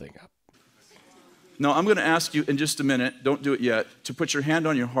this whole thing up. Now, I'm going to ask you in just a minute, don't do it yet, to put your hand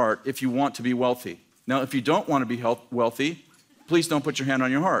on your heart if you want to be wealthy. Now, if you don't want to be wealthy, please don't put your hand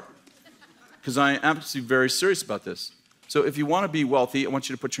on your heart, because I am absolutely very serious about this. So if you want to be wealthy, I want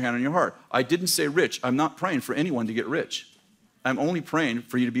you to put your hand on your heart. I didn't say rich. I'm not praying for anyone to get rich. I'm only praying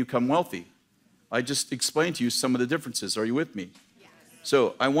for you to become wealthy. I just explained to you some of the differences. Are you with me? Yes.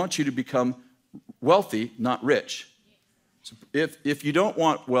 So I want you to become wealthy, not rich. So if you don't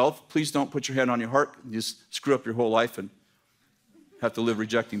want wealth, please don't put your hand on your heart. You just screw up your whole life and have to live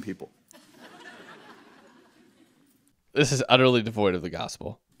rejecting people. This is utterly devoid of the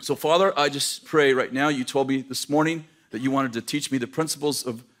gospel. So, Father, I just pray right now. You told me this morning that you wanted to teach me the principles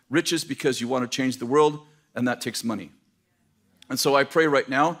of riches because you want to change the world, and that takes money. And so I pray right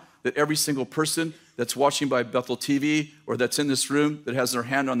now that every single person that's watching by Bethel TV or that's in this room that has their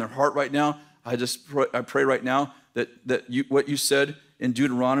hand on their heart right now, I pray right now that what you said in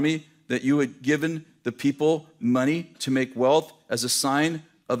Deuteronomy, that you had given the people money to make wealth as a sign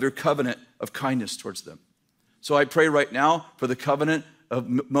of their covenant of kindness towards them. So I pray right now for the covenant of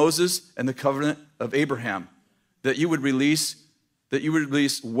Moses and the covenant of Abraham, that you would release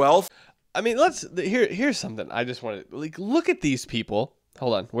wealth. I mean, here's something. I just want to look at these people.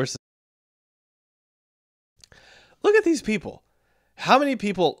 Hold on. Look at these people. How many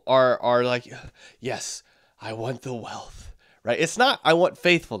people are like, yes, I want the wealth, right? It's not, I want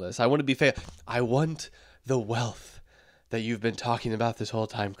faithfulness. I want to be faithful. I want the wealth that you've been talking about this whole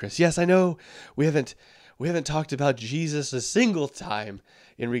time, Kris. Yes, I know we haven't talked about Jesus a single time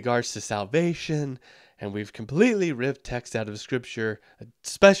in regards to salvation, and we've completely ripped text out of Scripture,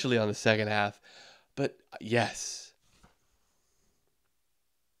 especially on the second half. But yes,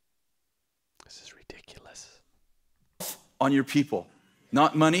 this is ridiculous. On your people,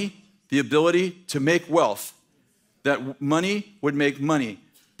 not money, the ability to make wealth, that money would make money,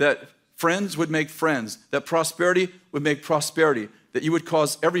 that friends would make friends, that prosperity would make prosperity, that you would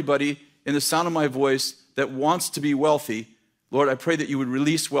cause everybody in the sound of my voice that wants to be wealthy, Lord, I pray that you would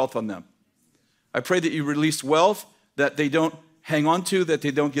release wealth on them. I pray that you release wealth that they don't hang on to, that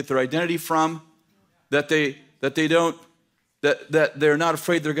they don't get their identity from, that they're not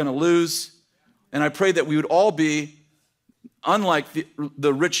afraid they're going to lose. And I pray that we would all be, unlike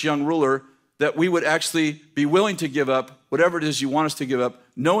the rich young ruler, that we would actually be willing to give up whatever it is you want us to give up,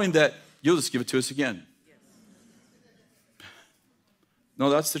 knowing that you'll just give it to us again. No,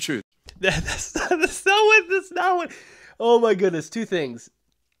 that's the truth. That's not what. Oh my goodness, two things.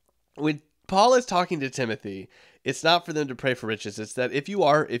 When Paul is talking to Timothy, it's not for them to pray for riches. It's that if you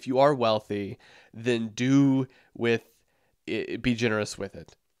are wealthy, then do with it, be generous with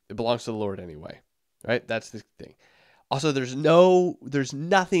it. It belongs to the Lord anyway, right? That's the thing. Also, there's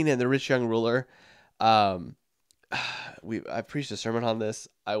nothing in the rich young ruler. I preached a sermon on this.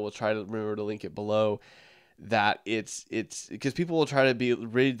 I will try to remember to link it below. That it's because people will try to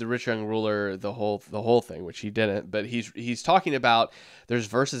read the rich young ruler the whole thing, which he didn't. But he's talking about, there's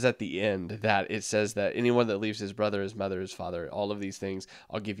verses at the end that it says that anyone that leaves his brother, his mother, his father, all of these things,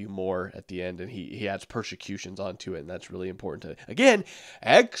 I'll give you more at the end. And he adds persecutions onto it, and that's really important to, again,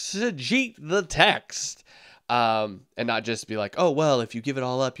 exegete the text. And not just be like, oh, well, if you give it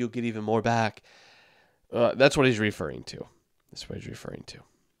all up, you'll get even more back. That's what he's referring to. That's what he's referring to.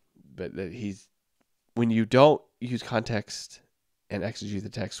 But when you don't use context and exegete the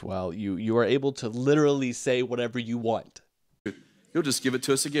text well, you are able to literally say whatever you want. You'll just give it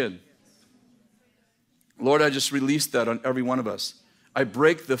to us again. Lord, I just released that on every one of us. I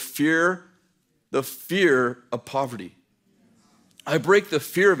break the fear of poverty. I break the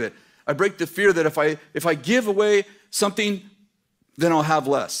fear of it. I break the fear that if I give away something, then I'll have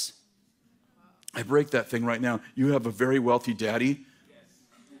less. I break that thing right now. You have a very wealthy daddy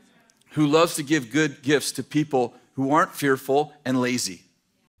who loves to give good gifts to people who aren't fearful and lazy.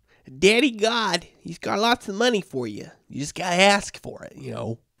 Daddy God, he's got lots of money for you. You just got to ask for it, you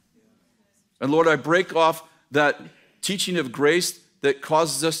know. And Lord, I break off that teaching of grace that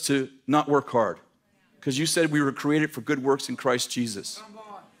causes us to not work hard. Because you said we were created for good works in Christ Jesus.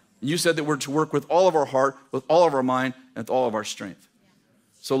 You said that we're to work with all of our heart, with all of our mind, and with all of our strength.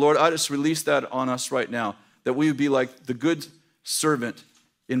 So Lord, I just release that on us right now, that we would be like the good servant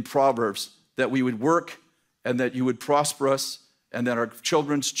in Proverbs, that we would work and that you would prosper us and that our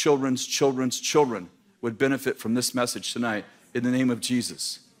children's children's children's children would benefit from this message tonight in the name of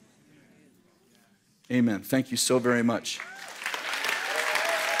Jesus. Amen. Thank you so very much.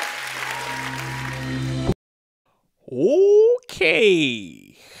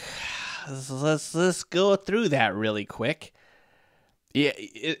 Okay. Let's go through that really quick. Yeah,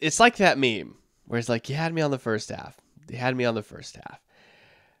 it's like that meme where it's like, you had me on the first half. You had me on the first half.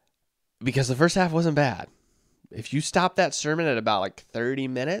 Because the first half wasn't bad. If you stop that sermon at about like 30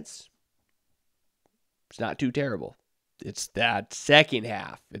 minutes, it's not too terrible. It's that second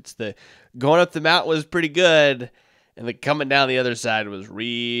half. It's the going up the mountain was pretty good, and the coming down the other side was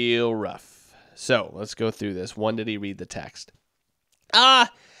real rough. So let's go through this. When did he read the text?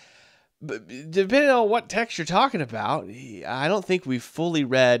 Depending on what text you're talking about, I don't think we fully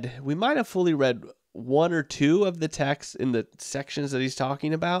read. We might have fully read one or two of the texts in the sections that he's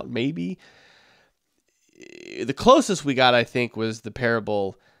talking about. Maybe the closest we got, I think, was the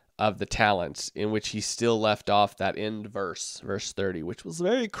parable of the talents, in which he still left off that end verse 30, which was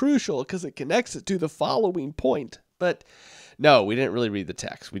very crucial because it connects it to the following point. But no, we didn't really read the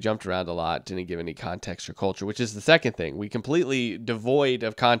text. We jumped around a lot, didn't give any context or culture, which is the second thing. We completely devoid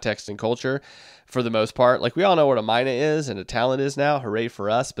of context and culture for the most part. Like, we all know what a mina is and a talent is now. Hooray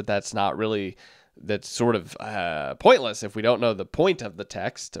for us, but that's not really, that's sort of pointless if we don't know the point of the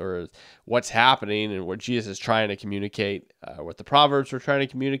text or what's happening and what Jesus is trying to communicate, what the Proverbs were trying to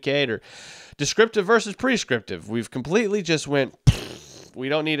communicate, or descriptive versus prescriptive. We've completely just went, we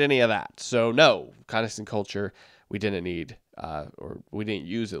don't need any of that. So no, context and culture we didn't need, or we didn't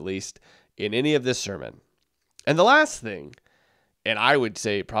use at least, in any of this sermon. And the last thing, and I would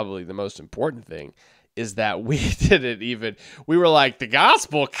say probably the most important thing, is that we didn't even, we were like, the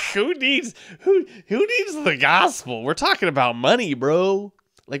gospel, who needs the gospel? We're talking about money, bro.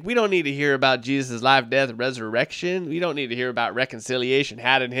 Like, we don't need to hear about Jesus' life, death, and resurrection. We don't need to hear about reconciliation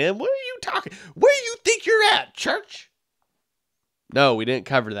had in him. What are you talking? Where do you think you're at, church? No, we didn't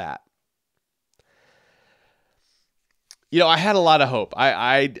cover that. You know, I had a lot of hope.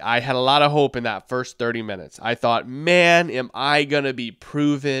 I had a lot of hope in that first 30 minutes. I thought, man, am I going to be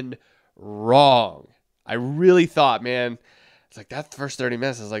proven wrong? I really thought, man, it's like that first 30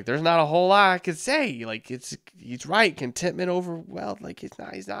 minutes. I was like, there's not a whole lot I could say. Like, he's right. Contentment over wealth. Like,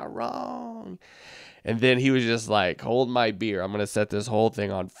 he's not wrong. And then he was just like, hold my beer. I'm going to set this whole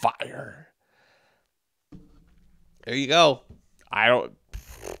thing on fire. There you go. I don't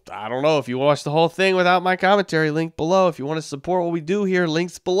know if you watch the whole thing without my commentary, link below. If you want to support what we do here,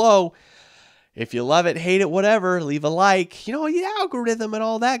 links below. If you love it, hate it, whatever, leave a like. You know, the algorithm and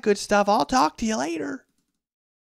all that good stuff. I'll talk to you later.